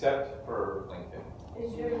 typically, except for LinkedIn.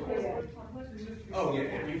 Is your Facebook? Oh yeah,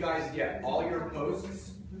 if you guys, all your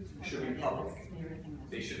posts should be public.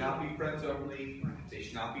 They should not be friends only. They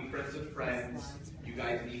should not be friends of friends. You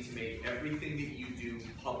guys need to make everything that you do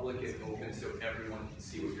public and open so everyone can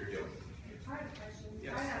see what you're doing. I have a question.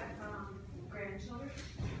 Yes. I have grandchildren,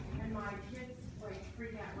 and my kids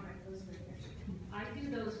freak out when I post their pictures. I do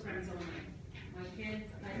those friends only. My kids,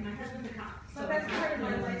 my husband's a cop. So that's part of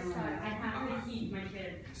my lifestyle. I have to keep my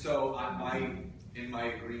kids. So in my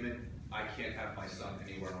agreement, I can't have my son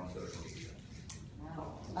anywhere on social media.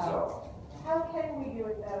 So. How can we do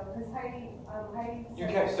it though? Because Heidi You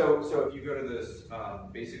can, so if you go to this,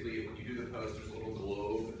 basically when you do the post, there's a little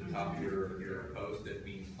globe at the top of your post that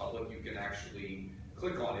means public. You can actually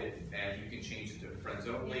click on it and you can change it to friends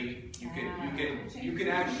only. You can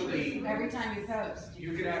actually Every time you post.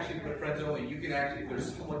 you can actually put friends only. You can actually, if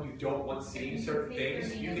there's someone you don't want seeing certain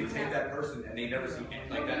things, you can take that person and they never see anything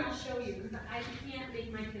like that. I'll show you, because I can't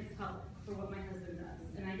make my kids public for what my husband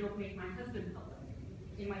does, and I don't make my husband public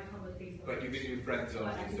in my public Facebook. But you can do friends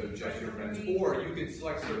only, so just your friends, or you can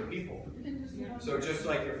select certain people. So just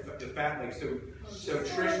like the family, so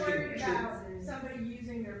Trish can. somebody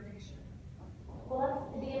using their picture.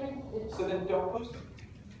 Well, that's the image. So then don't post them.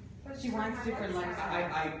 She wants different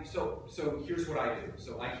lifestyle. So here's what I do.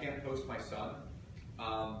 So I can't post my son,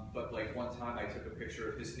 but like one time I took a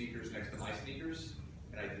picture of his sneakers next to my sneakers,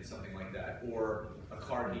 and I did something like that, or a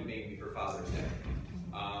card he made me for Father's Day,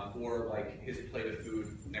 or like his plate of food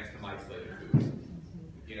next to my plate of food,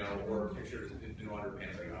 or pictures of the new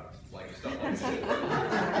underpants I got, like stuff like that.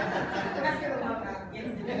 That's gonna love that. They're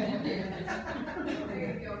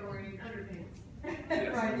gonna be over wearing underpants.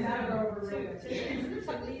 Right, now we're overrated.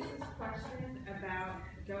 To Lisa's question about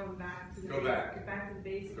going back to the back to the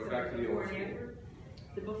basics. Go back to the old school.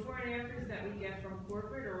 The before and afters that we get from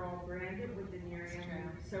corporate are all branded with the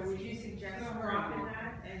Miriam. So would you suggest dropping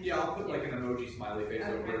that? And Yeah, I'll put like an emoji smiley face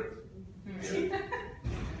over it.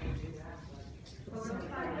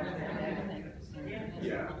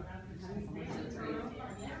 Yeah.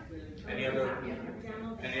 Any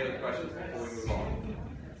other questions before we move on?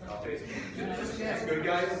 About Facebook? Is this good,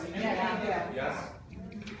 guys? Yeah. Yes?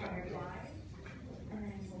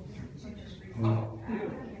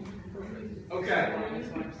 Okay.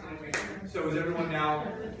 So is everyone now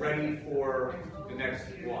ready for the next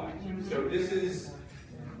one? So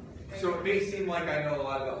it may seem like I know a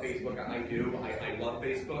lot about Facebook. I do. I love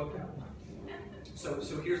Facebook. So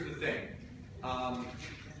here's the thing.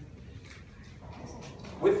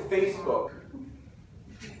 With Facebook,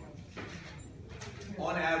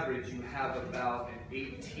 on average, you have about an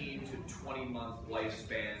 18 to 20 month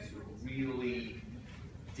lifespan to really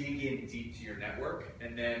dig in deep to your network.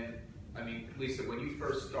 And then, I mean, Lisa, when you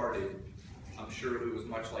first started, I'm sure it was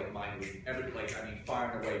much like mine.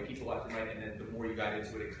 Firing away, people left and right, and then the more you got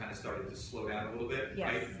into it, it kind of started to slow down a little bit,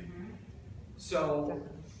 Yes. right? So,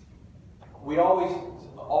 we always,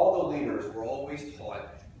 all the leaders were always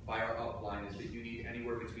taught by our upline is that you need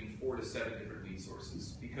anywhere between 4 to 7 different lead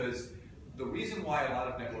sources. Because the reason why a lot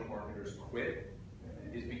of network marketers quit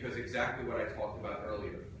is because exactly what I talked about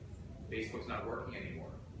earlier. Facebook's not working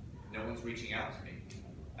anymore. No one's reaching out to me.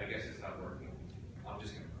 I guess it's not working. I'm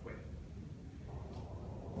just going to quit.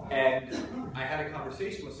 And I had a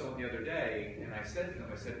conversation with someone the other day, and I said to them,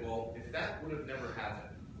 well, if that would have never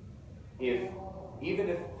happened, even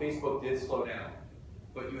if Facebook did slow down,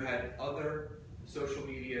 but you had other social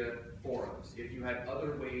media forums, if you had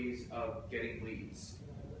other ways of getting leads,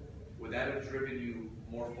 would that have driven you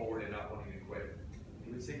more forward and not wanting to quit?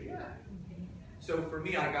 You would say, yeah. So for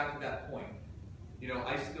me, I got to that point. You know,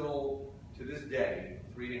 I still, to this day,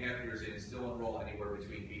 3.5 years in, still enroll anywhere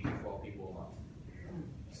between 8 to 12 people a month.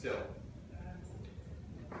 Still.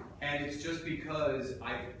 And it's just because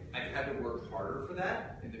I've had to work harder for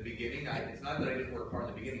that in the beginning. It's not that I didn't work hard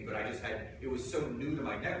in the beginning, but I just had, it was so new to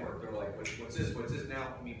my network. They're like, what's this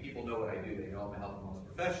now? I mean, people know what I do. They know I'm a health and wellness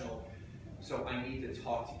professional. So I need to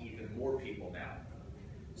talk to even more people now.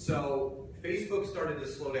 So Facebook started to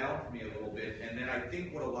slow down for me a little bit, and then I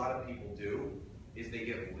think what a lot of people do is they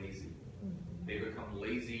get lazy. They become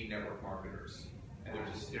lazy network marketers. And they're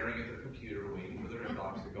just staring at their computer, waiting for their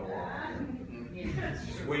inbox to go on.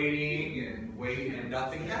 Just waiting, and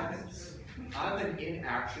nothing happens. I'm an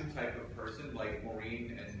inaction type of person, like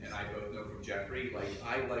Maureen and I both know from Jeffrey. Like,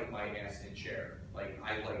 I like my ass in chair. Like,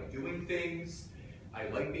 I like doing things. I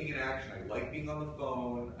like being in action. I like being on the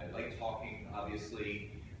phone. I like talking,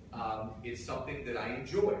 obviously. It's something that I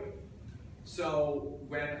enjoy. So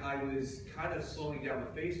when I was kind of slowing down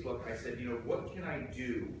with Facebook, I said, you know, what can I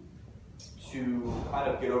do to kind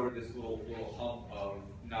of get over this little hump of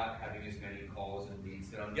not having as many calls and leads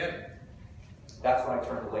that I'm getting? That's when I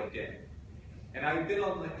turned to LinkedIn. And I've been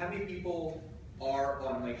on, how many people are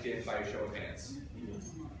on LinkedIn by a show of hands?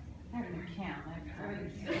 I have an account.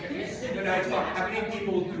 No, how many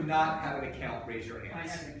people do not have an account? Raise your hands.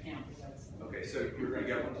 I have an account. Okay, so you're going to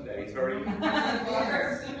get one today. It's very.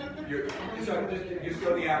 Just go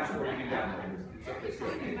to the App Store and you can download it. It's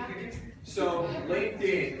good. So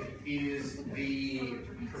LinkedIn is the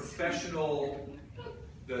professional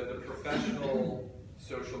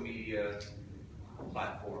social media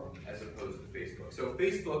platform as opposed to Facebook. So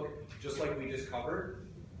Facebook, just like we just covered,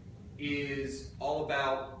 is all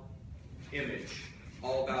about image,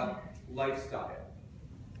 all about lifestyle.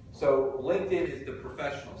 So LinkedIn is the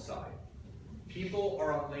professional side. People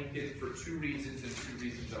are on LinkedIn for 2 reasons and 2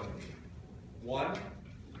 reasons only. 1,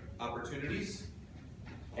 opportunities,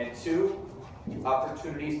 and 2,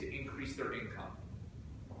 opportunities to increase their income.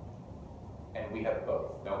 And we have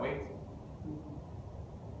both, don't we?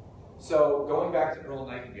 So going back to Earl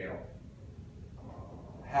Nightingale,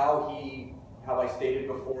 how I stated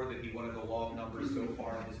before that he wanted the law of numbers so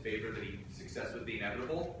far in his favor that success would be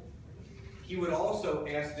inevitable, he would also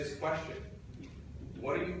ask this question: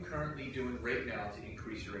 what are you currently doing right now to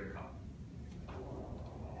increase your income?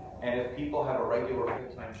 And if people have a regular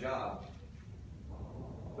full-time job,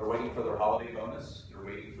 they're waiting for their holiday bonus, they're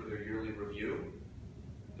waiting for their yearly review,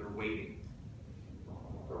 they're waiting.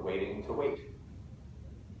 They're waiting to wait.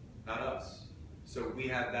 Not us. So we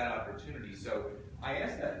have that opportunity. So I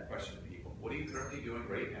ask that question to people. What are you currently doing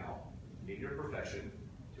right now in your profession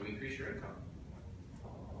to increase your income?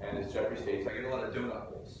 And as Jeffrey states, I get a lot of donut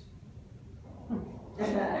holes.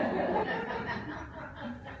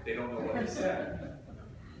 They don't know what to say.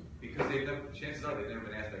 Because chances are they've never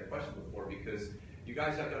been asked that question before, because you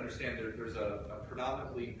guys have to understand there's a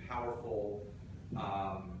predominantly powerful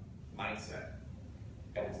mindset,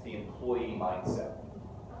 and it's the employee mindset.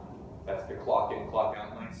 That's the clock in, clock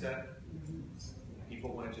out mindset.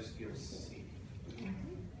 People want to just feel safe.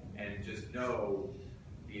 and just know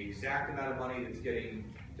the exact amount of money that's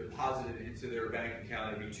getting deposited into their bank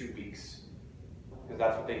account every 2 weeks, because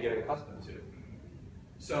that's what they get accustomed to.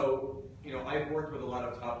 So, you know, I've worked with a lot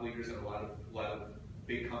of top leaders in a lot of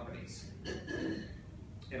big companies,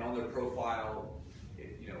 and on their profile,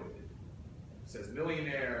 it says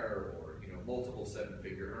millionaire or multiple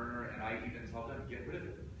 7-figure earner, and I even tell them get rid of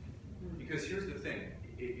it, because here's the thing: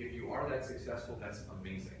 if you are that successful, that's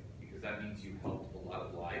amazing, because that means you helped a lot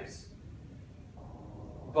of lives.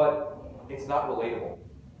 But it's not relatable.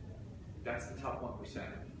 That's the top 1%.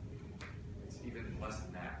 It's even less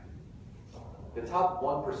than that. The top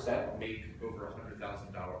 1% make over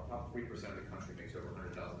 $100,000. Top 3% of the country makes over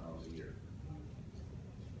 $100,000 a year.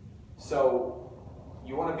 So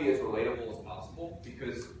you want to be as relatable as possible,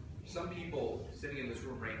 because some people sitting in this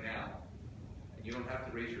room right now, and you don't have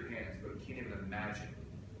to raise your hands, but you can't even imagine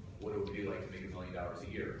what it would be like to make $1 million a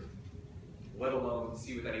year, let alone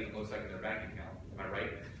see what that even looks like in their bank account. Am I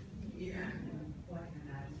right? Yeah. Well, I can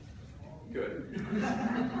imagine. Good.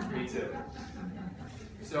 Me too.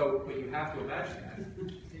 So, but you have to imagine that,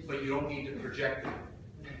 but you don't need to project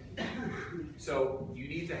it. So you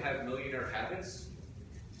need to have millionaire habits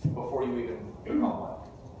before you even become one,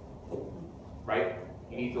 right?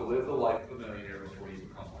 You need to live the life of a millionaire before you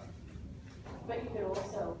become one. But you could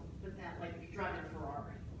also, With that, like if you're driving a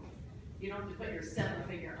Ferrari, you don't have to put your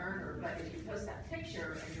 7-figure earner, but if you post that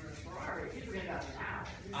picture and you're in a Ferrari, people are gonna go, wow.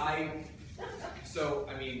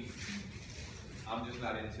 I mean, I'm just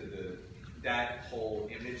not into that whole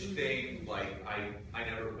image thing. Like, I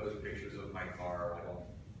never post pictures of my car.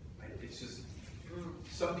 It's just,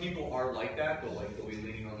 some people are like that, but like they'll be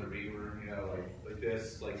leaning on the rear, like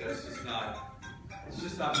this. Like, that's just not, it's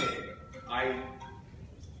just not me.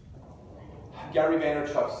 Gary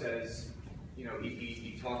Vaynerchuk says, he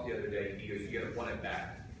talked the other day, he goes, you get one at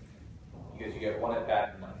bat. He goes, you get one at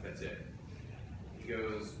bat in life, that's it. He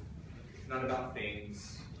goes, it's not about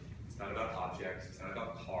things, it's not about objects, it's not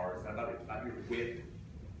about cars, it's not your whip,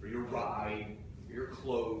 or your ride, or your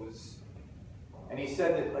clothes. And he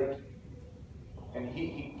said that, like, and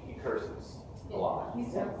he curses a lot.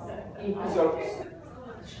 So,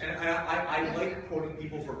 and I like quoting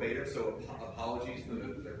people verbatim, so apologies for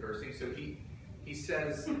the cursing. So he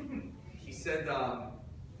said,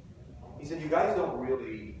 you guys don't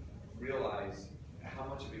really realize how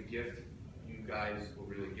much of a gift you guys were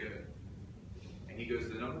really given. And he goes,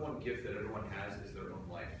 the #1 gift that everyone has is their own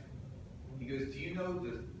life. He goes, do you know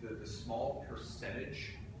the small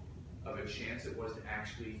percentage of a chance it was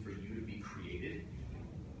actually for you to be created?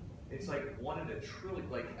 It's like 1 in a trillion,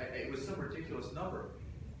 like it was some ridiculous number.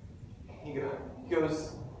 He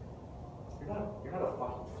goes, you're not a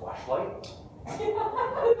fucking flashlight. He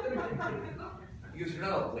goes, you're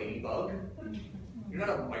not a ladybug. You're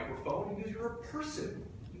not a microphone. He goes, you're a person.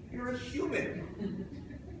 You're a human.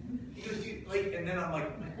 He goes, and then I'm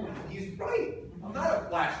like, he's right. I'm not a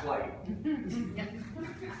flashlight.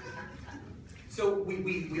 So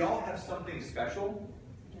we all have something special.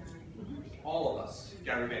 All of us.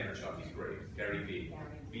 Gary Vaynerchuk, he's great. Gary V.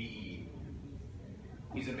 V-E.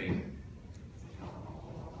 He's amazing.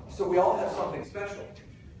 So we all have something special.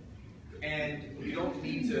 And you don't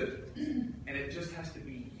need to, and it just has to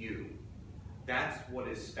be you. That's what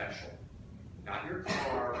is special. Not your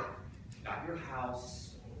car, not your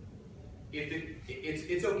house.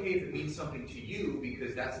 It's okay if it means something to you,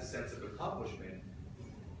 because that's a sense of accomplishment.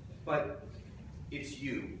 But it's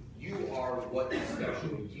you. You are what is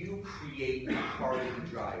special. You create the car that you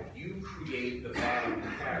drive. You create the bag you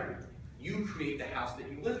carry. You create the house that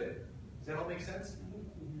you live in. Does that all make sense?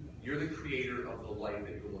 You're the creator of the life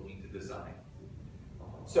that you're looking to design.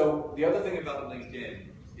 So the other thing about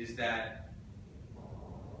LinkedIn is that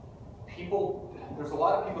there's a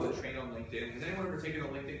lot of people that train on LinkedIn. Has anyone ever taken a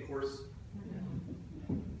LinkedIn course?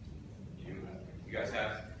 You guys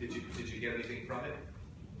have? Did you get anything from it?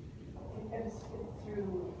 It was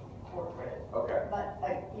through corporate. Okay. But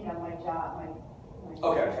my job, my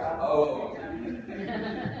Okay. job. Oh.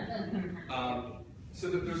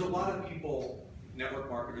 So there's a lot of people, network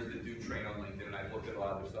marketers, that do train on LinkedIn, and I've looked at a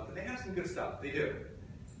lot of their stuff, and they have some good stuff. They do.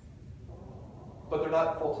 But they're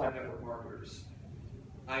not full-time network marketers.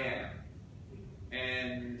 I am.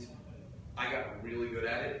 And I got really good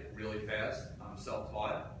at it really fast. I'm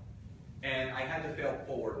self-taught. And I had to fail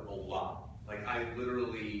forward a lot. Like, I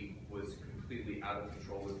literally was completely out of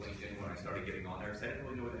control with LinkedIn when I started getting on there, because I didn't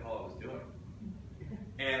really know what the hell I was doing.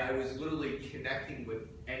 And I was literally connecting with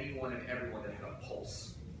anyone and everyone that had a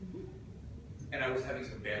pulse. And I was having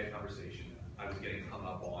some bad conversation. I was getting hung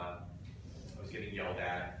up on. I was getting yelled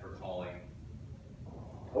at for calling.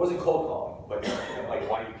 I wasn't cold calling, but like,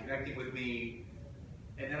 why are you connecting with me?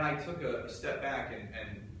 And then I took a step back,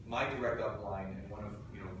 and my direct upline and one of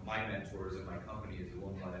my mentors in my company is a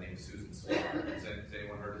woman by the name of Susan Slaughter. Has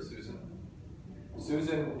anyone heard of Susan?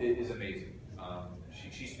 Susan is amazing.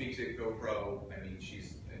 She speaks at GoPro. I mean,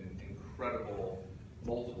 she's an incredible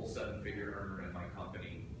multiple seven-figure earner in my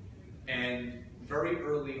company. And very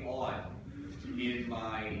early on in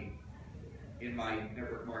my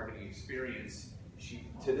network marketing experience, she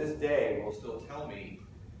to this day will still tell me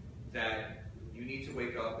that you need to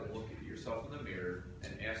wake up and look at yourself in the mirror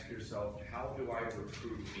and ask yourself, how do I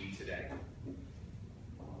recruit me today?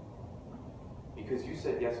 Because you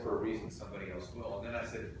said yes for a reason, somebody else will. And then I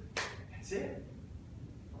said, that's it.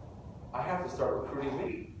 I have to start recruiting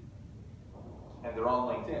me. And they're on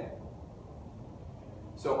LinkedIn.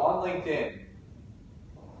 So on LinkedIn,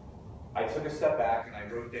 I took a step back and I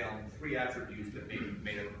wrote down 3 attributes that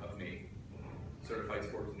made of me. Certified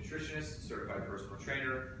sports nutritionist, certified personal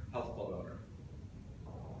trainer, health club owner.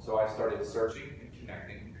 So I started searching and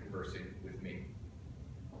connecting and conversing with me.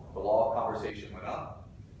 The law of conversation went up.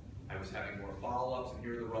 I was having more follow-ups, and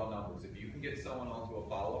here are the raw numbers. If you can get someone onto a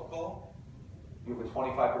follow-up call, you have a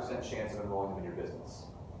 25% chance of enrolling them in your business.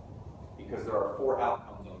 Because there are 4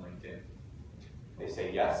 outcomes on LinkedIn. They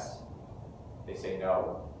say yes, they say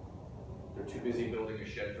no, they're too busy building a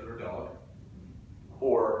shed for their dog,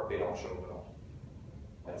 or they don't show up at all.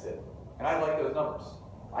 That's it. And I like those numbers.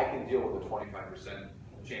 I can deal with a 25%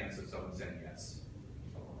 chance of someone saying yes.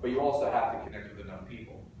 But you also have to connect with enough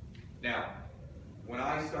people. Now, when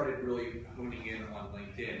I started really honing in on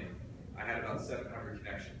LinkedIn, I had about 700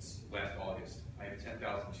 connections last August. I have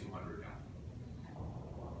 10,200 now.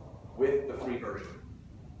 With the free version.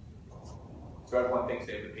 So everyone thinks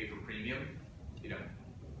they have to pay for premium. You don't.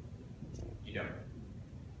 You don't.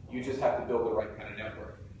 You just have to build the right kind of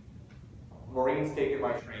network. Maureen's taken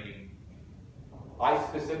my training. I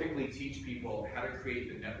specifically teach people how to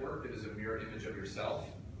create the network that is a mirror image of yourself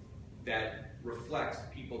that reflects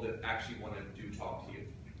people that actually want to do talk to you.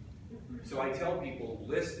 So I tell people,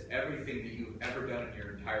 list everything that you've ever done in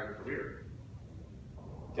your entire career.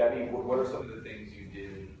 Debbie, what are some of the things you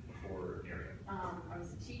did before Miriam? I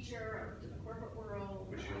was a teacher, I worked in the corporate world.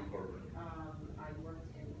 Which you in corporate? I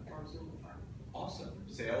worked in a pharmaceutical firm. Awesome.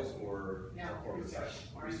 Sales or corporate side?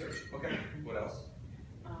 Research. Okay. What else?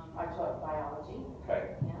 I taught biology.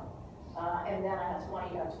 Okay. Yeah. And then I had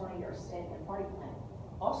 20-year stint in party planning.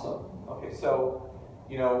 Awesome. Okay, so,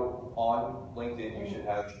 on LinkedIn, you should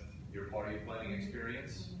have your party planning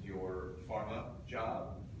experience, your pharma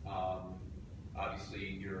job.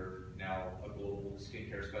 Obviously, you're now a global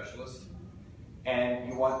skincare specialist. And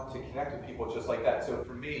you want to connect with people just like that. So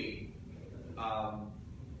for me,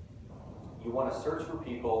 you want to search for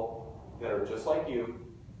people that are just like you,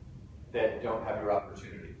 that don't have your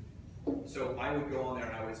opportunity. So I would go on there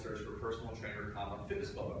and I would search for personal trainer, fitness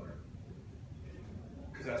club owner.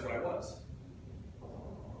 Because that's what I was.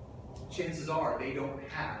 Chances are they don't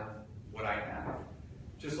have what I have.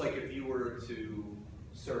 Just like if you were to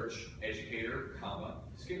search educator,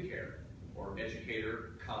 skincare, or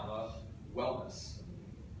educator, wellness.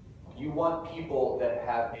 You want people that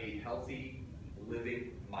have a healthy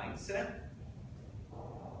living mindset,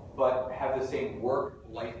 but have the same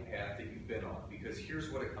work-life path that you've been on. Because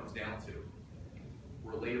here's what it comes down to.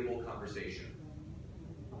 Relatable conversation.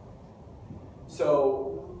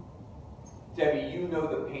 So, Debbie, you know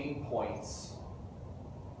the pain points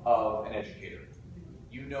of an educator.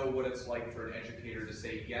 You know what it's like for an educator to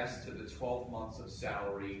say yes to the 12 months of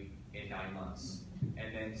salary in 9 months,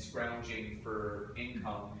 and then scrounging for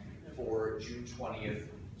income for June 20th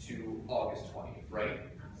to August 20th, right?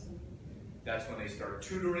 That's when they start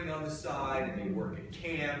tutoring on the side, and they work at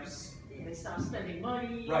camps. They stop spending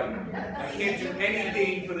money. Right. I can't do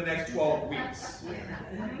anything for the next 12 weeks.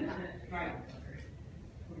 Right.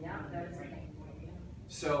 Yeah, that's it.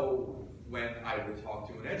 So when I would talk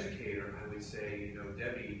to an educator, I would say,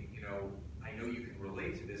 Debbie, I know you can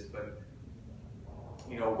relate to this, but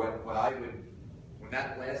when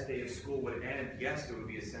that last day of school would end, yes, there would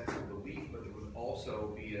be a sense of relief, but there would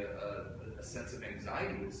also be a sense of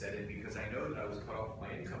anxiety would set in because I know that I was cut off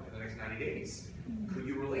my income for the next 90 days. Could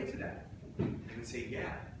you relate to that? They would say,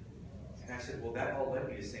 yeah. And I said, well, that all led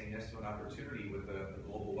me to saying yes to an opportunity with a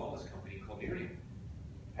global wellness company called Miriam.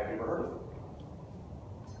 Have you ever heard of them?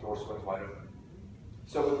 Door swings wide open.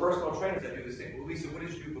 So with personal trainers, I do the same. Well, Lisa, what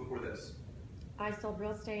did you do before this? I sold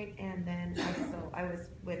real estate, and then I was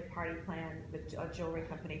with Party Plan, with a jewelry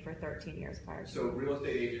company for 13 years prior to. So real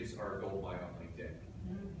estate agents are a gold mine on LinkedIn.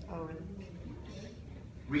 Oh, really?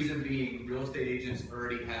 Reason being, real estate agents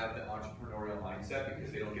already have the entrepreneurial mindset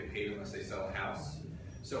because they don't get paid unless they sell a house.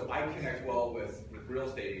 So I connect well with real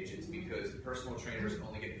estate agents because personal trainers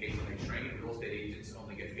only get paid when they train, and real estate agents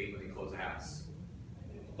only get paid when they close a house.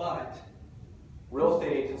 But real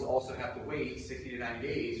estate agents also have to wait 60 to 90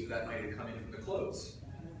 days for that money to come in from the close.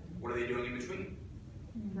 What are they doing in between?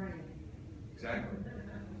 Right. Exactly.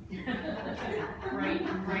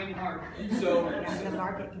 Right hard. So, The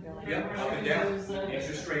market can go like yep, up and down.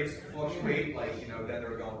 Interest rates fluctuate, like, then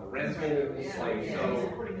they're going to rentals, like,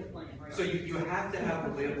 so you have to have a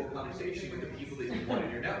relatable conversation with the people that you want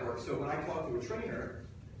in your network. So when I talk to a trainer,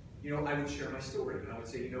 I would share my story. And I would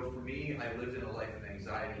say, for me, I lived in a life of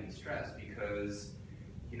anxiety and stress because,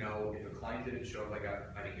 if a client didn't show up, I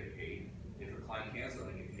didn't get paid. If a client canceled,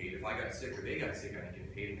 I didn't get paid. If I got sick or they got sick, I didn't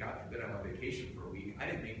get paid. And God forbid I'm on vacation for a week, I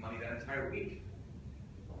didn't make money that entire week.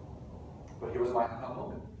 But here was my aha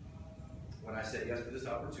moment. When I said yes to this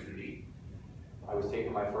opportunity, I was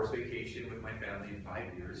taking my first vacation with my family in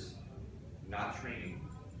 5 years, not training,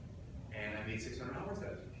 and I made $600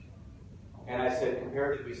 that week. And I said,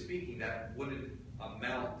 comparatively speaking, that wouldn't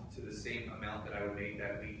amount to the same amount that I would make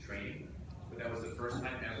that week training. But that was the first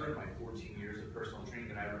time ever in my 14 years of personal training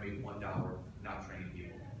that I ever made $1 not training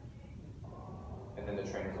people. And then the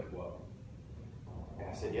trainer's like, whoa. And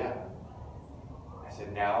I said, yeah. I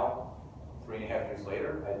said, now, 3.5 years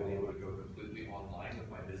later, I've been able to go completely online with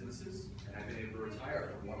my businesses, and I've been able to retire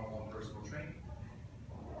from one-on-one personal training.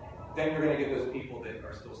 Then you're going to get those people that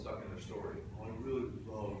are still stuck in their story. Well, I really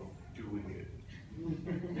love doing it.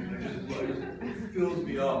 It fills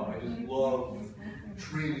me up. I just love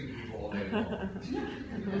training people all day long.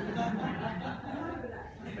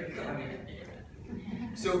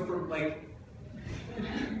 So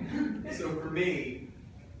for me,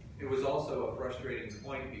 it was also a frustrating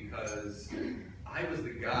point because I was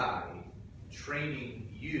the guy training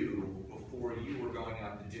you before you were going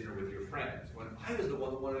out to dinner with your friends, when I was the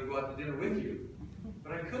one that wanted to go out to dinner with you.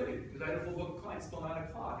 But I couldn't because I had a full book of clients till 9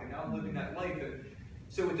 o'clock, and now I'm living that life. And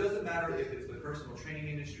so it doesn't matter if it's the personal training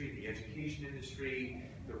industry, the education industry,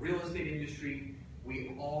 the real estate industry,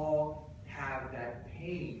 we all have that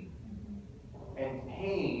pain. And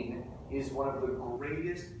pain is one of the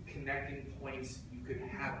greatest connecting points you could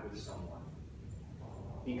have with someone.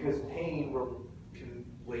 Because pain can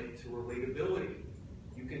link to relatability.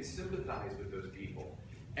 You can sympathize with those people.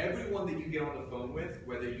 Everyone that you get on the phone with,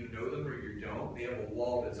 whether you know them or you don't, they have a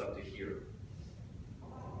wall that's up to here.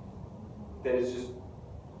 That is just,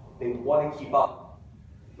 they want to keep up.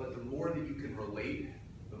 But the more that you can relate,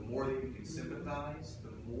 the more that you can sympathize,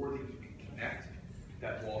 the more that you can connect,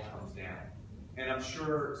 that wall comes down. And I'm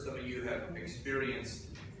sure some of you have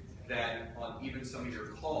experienced that on even some of your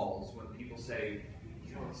calls when people say,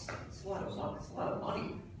 it's a lot of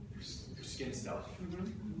money for skin stuff.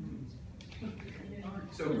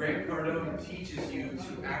 So Grant Cardone teaches you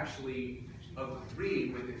to actually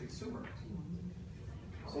agree with the consumer.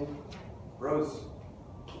 Say, Rose,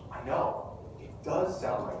 I know, it does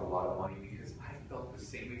sound like a lot of money because I felt the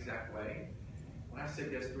same exact way when I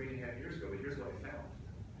said yes 3.5 years ago, but here's what I found.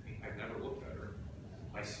 I've never looked better.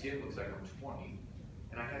 My skin looks like I'm 20,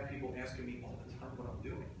 and I have people asking me all the time what I'm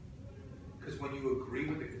doing. Because when you agree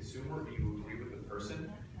with the consumer, or you agree with the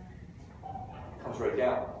person, it comes right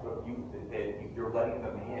down. You're letting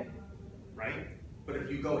them in, right? But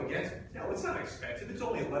if you go against, no, it's not expensive. It's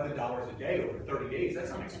only $11 a day over 30 days.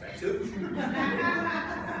 That's not expensive.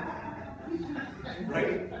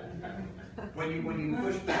 Right? When you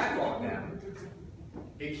push back on them,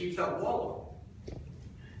 it keeps that wall up.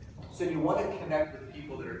 So you want to connect with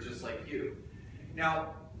people that are just like you.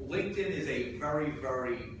 Now, LinkedIn is a very,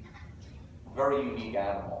 very, very unique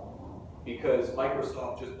animal because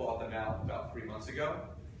Microsoft just bought them out about 3 months ago.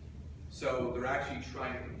 So they're actually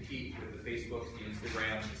trying to compete with the Facebooks, the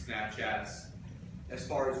Instagrams, the Snapchats, as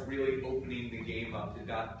far as really opening the game up to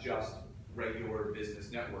not just regular business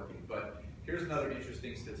networking. But here's another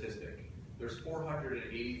interesting statistic. There's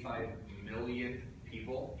 485 million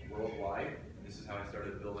people worldwide, and this is how I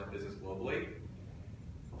started to build my business globally.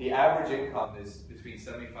 The average income is between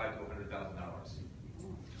 $75,000 to $100,000.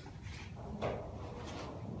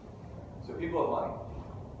 So people have money.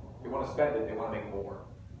 They want to spend it, they want to make more.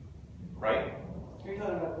 Right? You're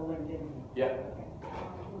talking about the LinkedIn. Yeah.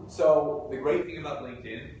 So the great thing about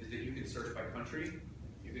LinkedIn is that you can search by country,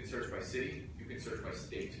 you can search by city, you can search by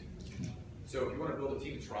state. So if you want to build a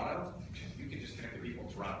team in Toronto, you can just connect with people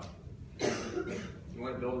in Toronto. You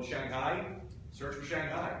want to build in Shanghai, search for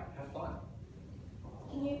Shanghai, have fun.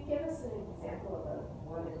 Can you give us an example of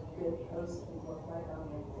what a good post can look like on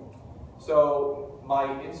LinkedIn? So my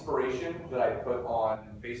inspiration that I put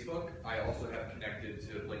on Facebook, I also have connected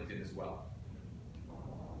to LinkedIn as well.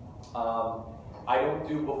 I don't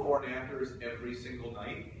do before and afters every single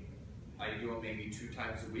night. I do them maybe 2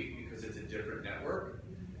 times a week because it's a different network.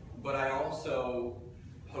 But I also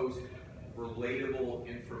post relatable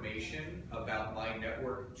information about my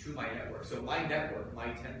network to my network. So my network,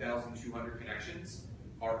 my 10,200 connections,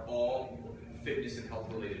 are all fitness and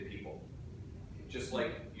health related people. Just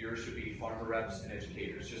like yours should be farmer reps and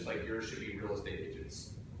educators, just like yours should be real estate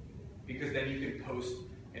agents. Because then you can post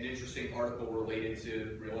an interesting article related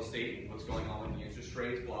to real estate, what's going on with the interest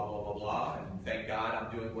rates, blah, blah, blah, blah, and thank God I'm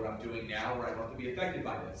doing what I'm doing now where I don't have to be affected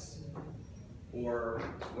by this. Or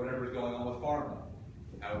whatever's going on with pharma,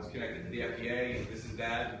 how it's connected to the FDA, this is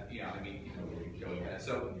that, yeah, I mean, you know, we can go with that.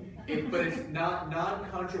 So, but it's not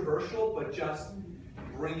non-controversial, but just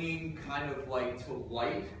bringing kind of like to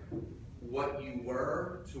light what you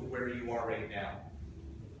were to where you are right now.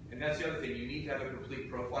 And that's the other thing, you need to have a complete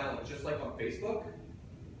profile, and just like on Facebook,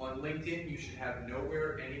 on LinkedIn, you should have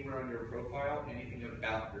nowhere, anywhere on your profile, anything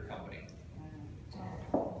about your company.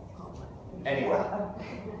 Anyway.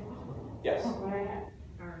 Yes? I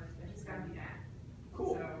just got the app.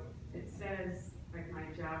 Cool. So it says like my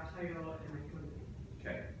job title and my company.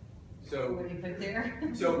 Okay. So What do you put there?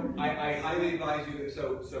 So I highly advise you that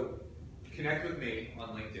so connect with me on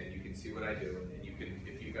LinkedIn. You can see what I do, and you can,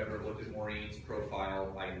 if you've ever looked at Maureen's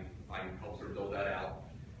profile, I helped her build that out.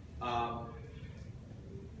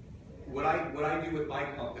 What I do with my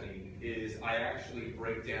company is I actually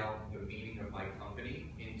break down the meaning of my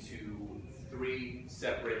company into 3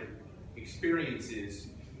 separate experiences,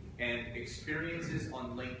 and experiences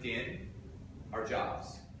on LinkedIn are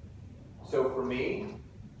jobs. So for me,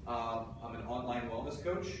 I'm an online wellness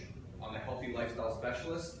coach, I'm a healthy lifestyle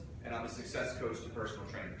specialist, and I'm a success coach to personal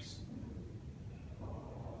trainers.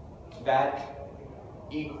 That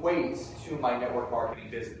equates to my network marketing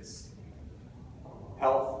business.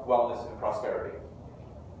 Health, wellness, and prosperity.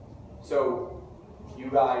 So you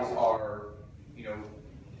guys are, you know,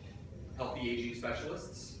 healthy aging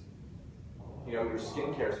specialists, you know, you're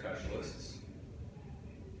skincare specialists,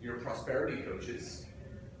 you're prosperity coaches,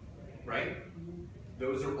 right?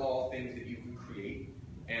 Those are all things that you can create,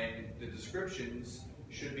 and the descriptions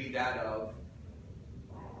should be that of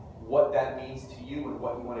what that means to you and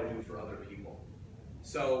what you want to do for other people.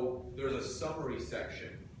 So there's a summary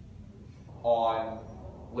section on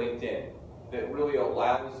LinkedIn that really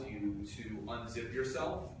allows you to unzip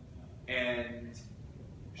yourself and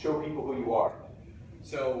show people who you are.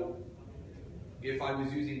 So if I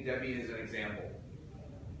was using Debbie as an example,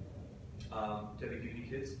 Debbie, do you have any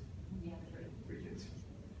kids? Yeah, 3 kids.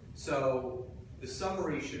 So the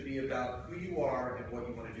summary should be about who you are and what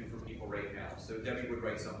you want to do for people right now. So Debbie would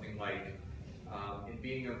write something like, in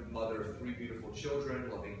being a mother of 3 beautiful children,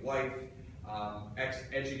 loving wife,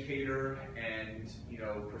 ex-educator, and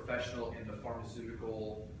professional in the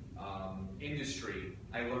pharmaceutical industry,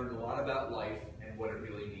 I learned a lot about life and what it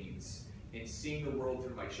really means. In seeing the world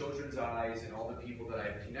through my children's eyes and all the people that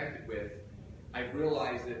I've connected with, I've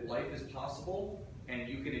realized that life is possible and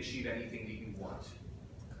you can achieve anything that you want.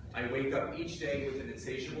 I wake up each day with an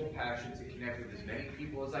insatiable passion to connect with as many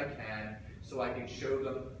people as I can so I can show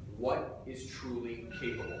them what is truly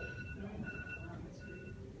capable.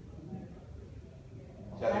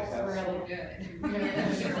 Does that make sense? That's really good.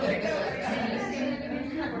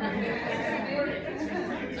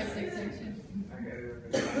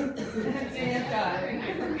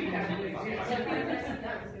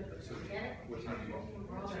 What time do you want?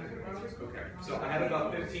 Okay, so I have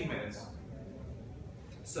about 15 minutes.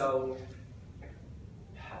 So,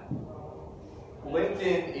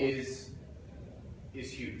 LinkedIn is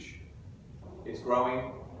huge. It's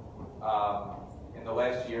growing. In the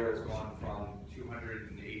last year, it's gone from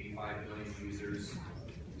 285 million users to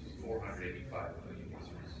 485 million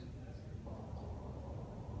users.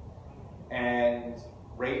 And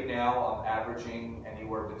right now, I'm averaging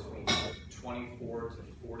anywhere between 24 to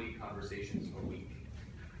 40 conversations a week.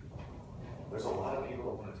 There's a lot of people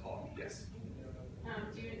that want to talk. Yes?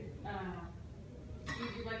 Do you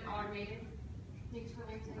do like automated things for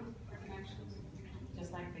LinkedIn or connections?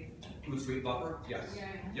 Just like Facebook? Hootsuite buffer? Yes. Yeah.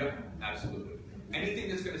 Yep, absolutely. Anything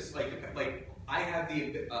that's going to, like I have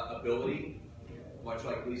the ability, much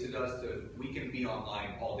like Lisa does, we can be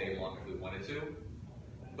online all day long if we wanted to.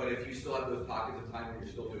 But if you still have those pockets of time where you're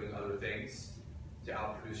still doing other things to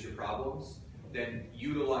outproduce your problems, then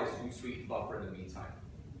utilize Hootsuite buffer in the meantime.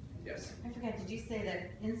 Yes? I forgot, did you say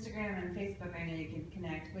that Instagram and Facebook, I know you can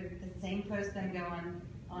connect, would the same post then go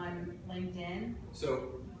on LinkedIn?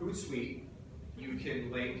 So Hootsuite, you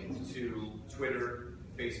can link to Twitter,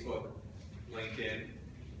 Facebook, LinkedIn.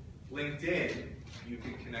 LinkedIn, you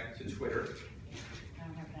can connect to Twitter. I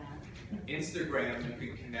don't have that. Instagram, you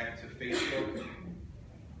can connect to Facebook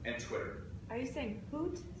and Twitter. Are you saying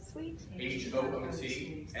Hootsuite?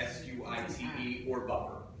 HOOTSUITE or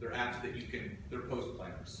Buffer. They're apps that you can, they're post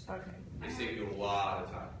planners. Okay. They save you a lot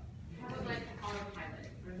of time. How about like autopilot,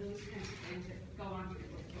 or those kinds of things that go onto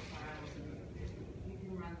people's profiles and you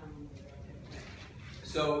can run them?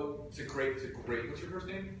 So it's a great, what's your first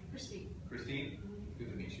name? Christine. Christine? Good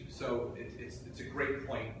to meet you. So it's a great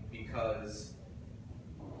point because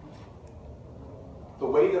the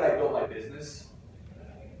way that I built my business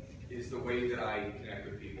is the way that I connect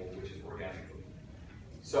with people, which is organically.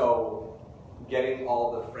 So getting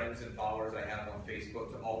all the friends and followers I have on Facebook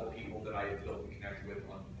to all the people that I have built and connected with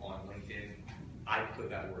on LinkedIn, I put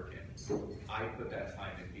that work in. I put that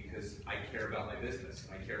time in because I care about my business.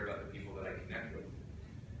 I care about the people that I connect with.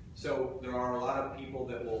 So there are a lot of people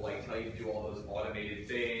that will like tell you to do all those automated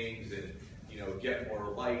things and get more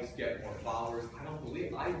likes, get more followers. I don't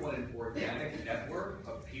believe I want an organic network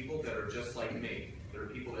of people that are just like me. There are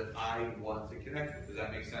people that I want to connect with. Does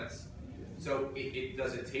that make sense? So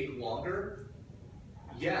does it take longer?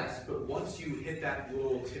 Yes, but once you hit that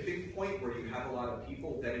little tipping point where you have a lot of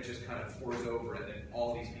people, then it just kind of pours over and then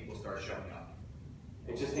all these people start showing up.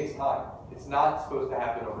 It just takes time. It's not supposed to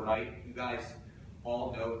happen overnight. You guys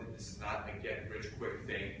all know that this is not a get-rich-quick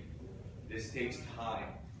thing. This takes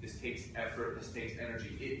time. This takes effort. This takes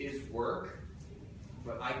energy. It is work,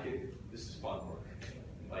 but this is fun work.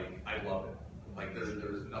 Like, I love it. Like,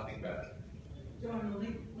 there's nothing better. So on the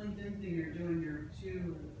LinkedIn thing, you're doing your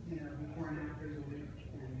 2, before and afters a week,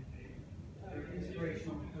 and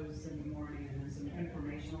inspirational posts in the morning, and then some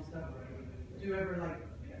informational stuff. Do you ever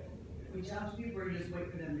reach out to people, or you just wait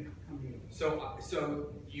for them to come to you? So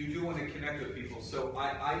you do want to connect with people. So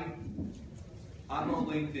I'm a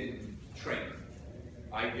LinkedIn trainer.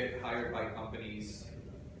 I get hired by companies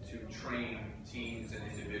to train teams and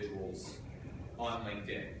individuals on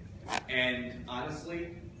LinkedIn. And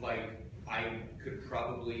honestly, I could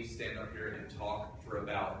probably stand up here and talk for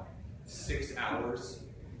about 6 hours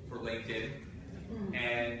for LinkedIn.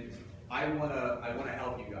 And I wanna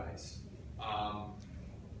help you guys.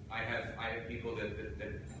 I have people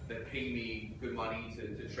that pay me good money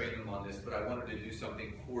to train them on this, but I wanted to do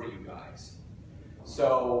something for you guys.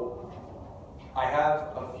 So I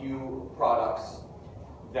have a few products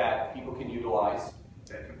that people can utilize,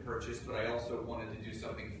 that can purchase, but I also wanted to do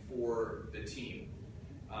something for the team.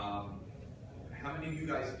 How many of you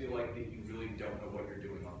guys feel like that you really don't know what you're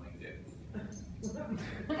doing on LinkedIn?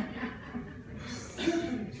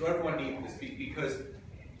 So everyone needs to speak, because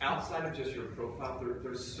outside of just your profile,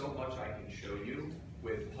 there's so much I can show you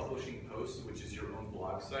with publishing posts, which is your own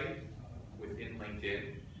blog site within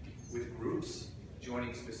LinkedIn, with groups,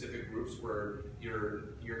 joining specific groups where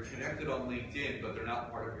you're connected on LinkedIn, but they're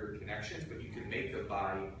not part of your connections, but you can make them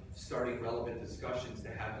by starting relevant discussions to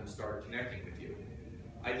have them start connecting with you.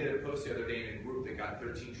 I did a post the other day in a group that got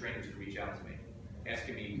 13 trainers to reach out to me,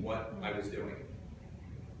 asking me what I was doing.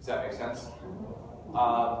 Does that make sense?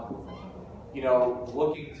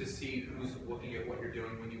 Looking to see who's looking at what you're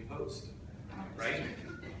doing when you post, right?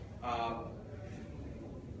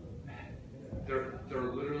 There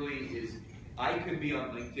literally is, I could be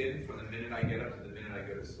on LinkedIn from the minute I get up to the minute I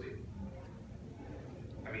go to sleep.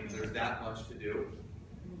 I mean, there's that much to do.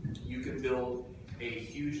 You can build a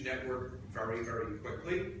huge network very, very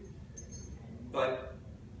quickly, but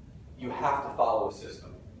you have to follow a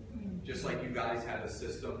system. Just like you guys have a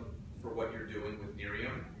system for what you're doing with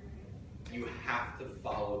Miriam, you have to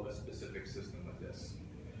follow a specific system with this.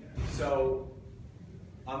 So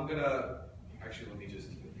I'm gonna, actually let me just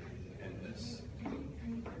end this.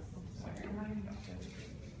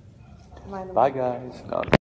 Bye guys. No.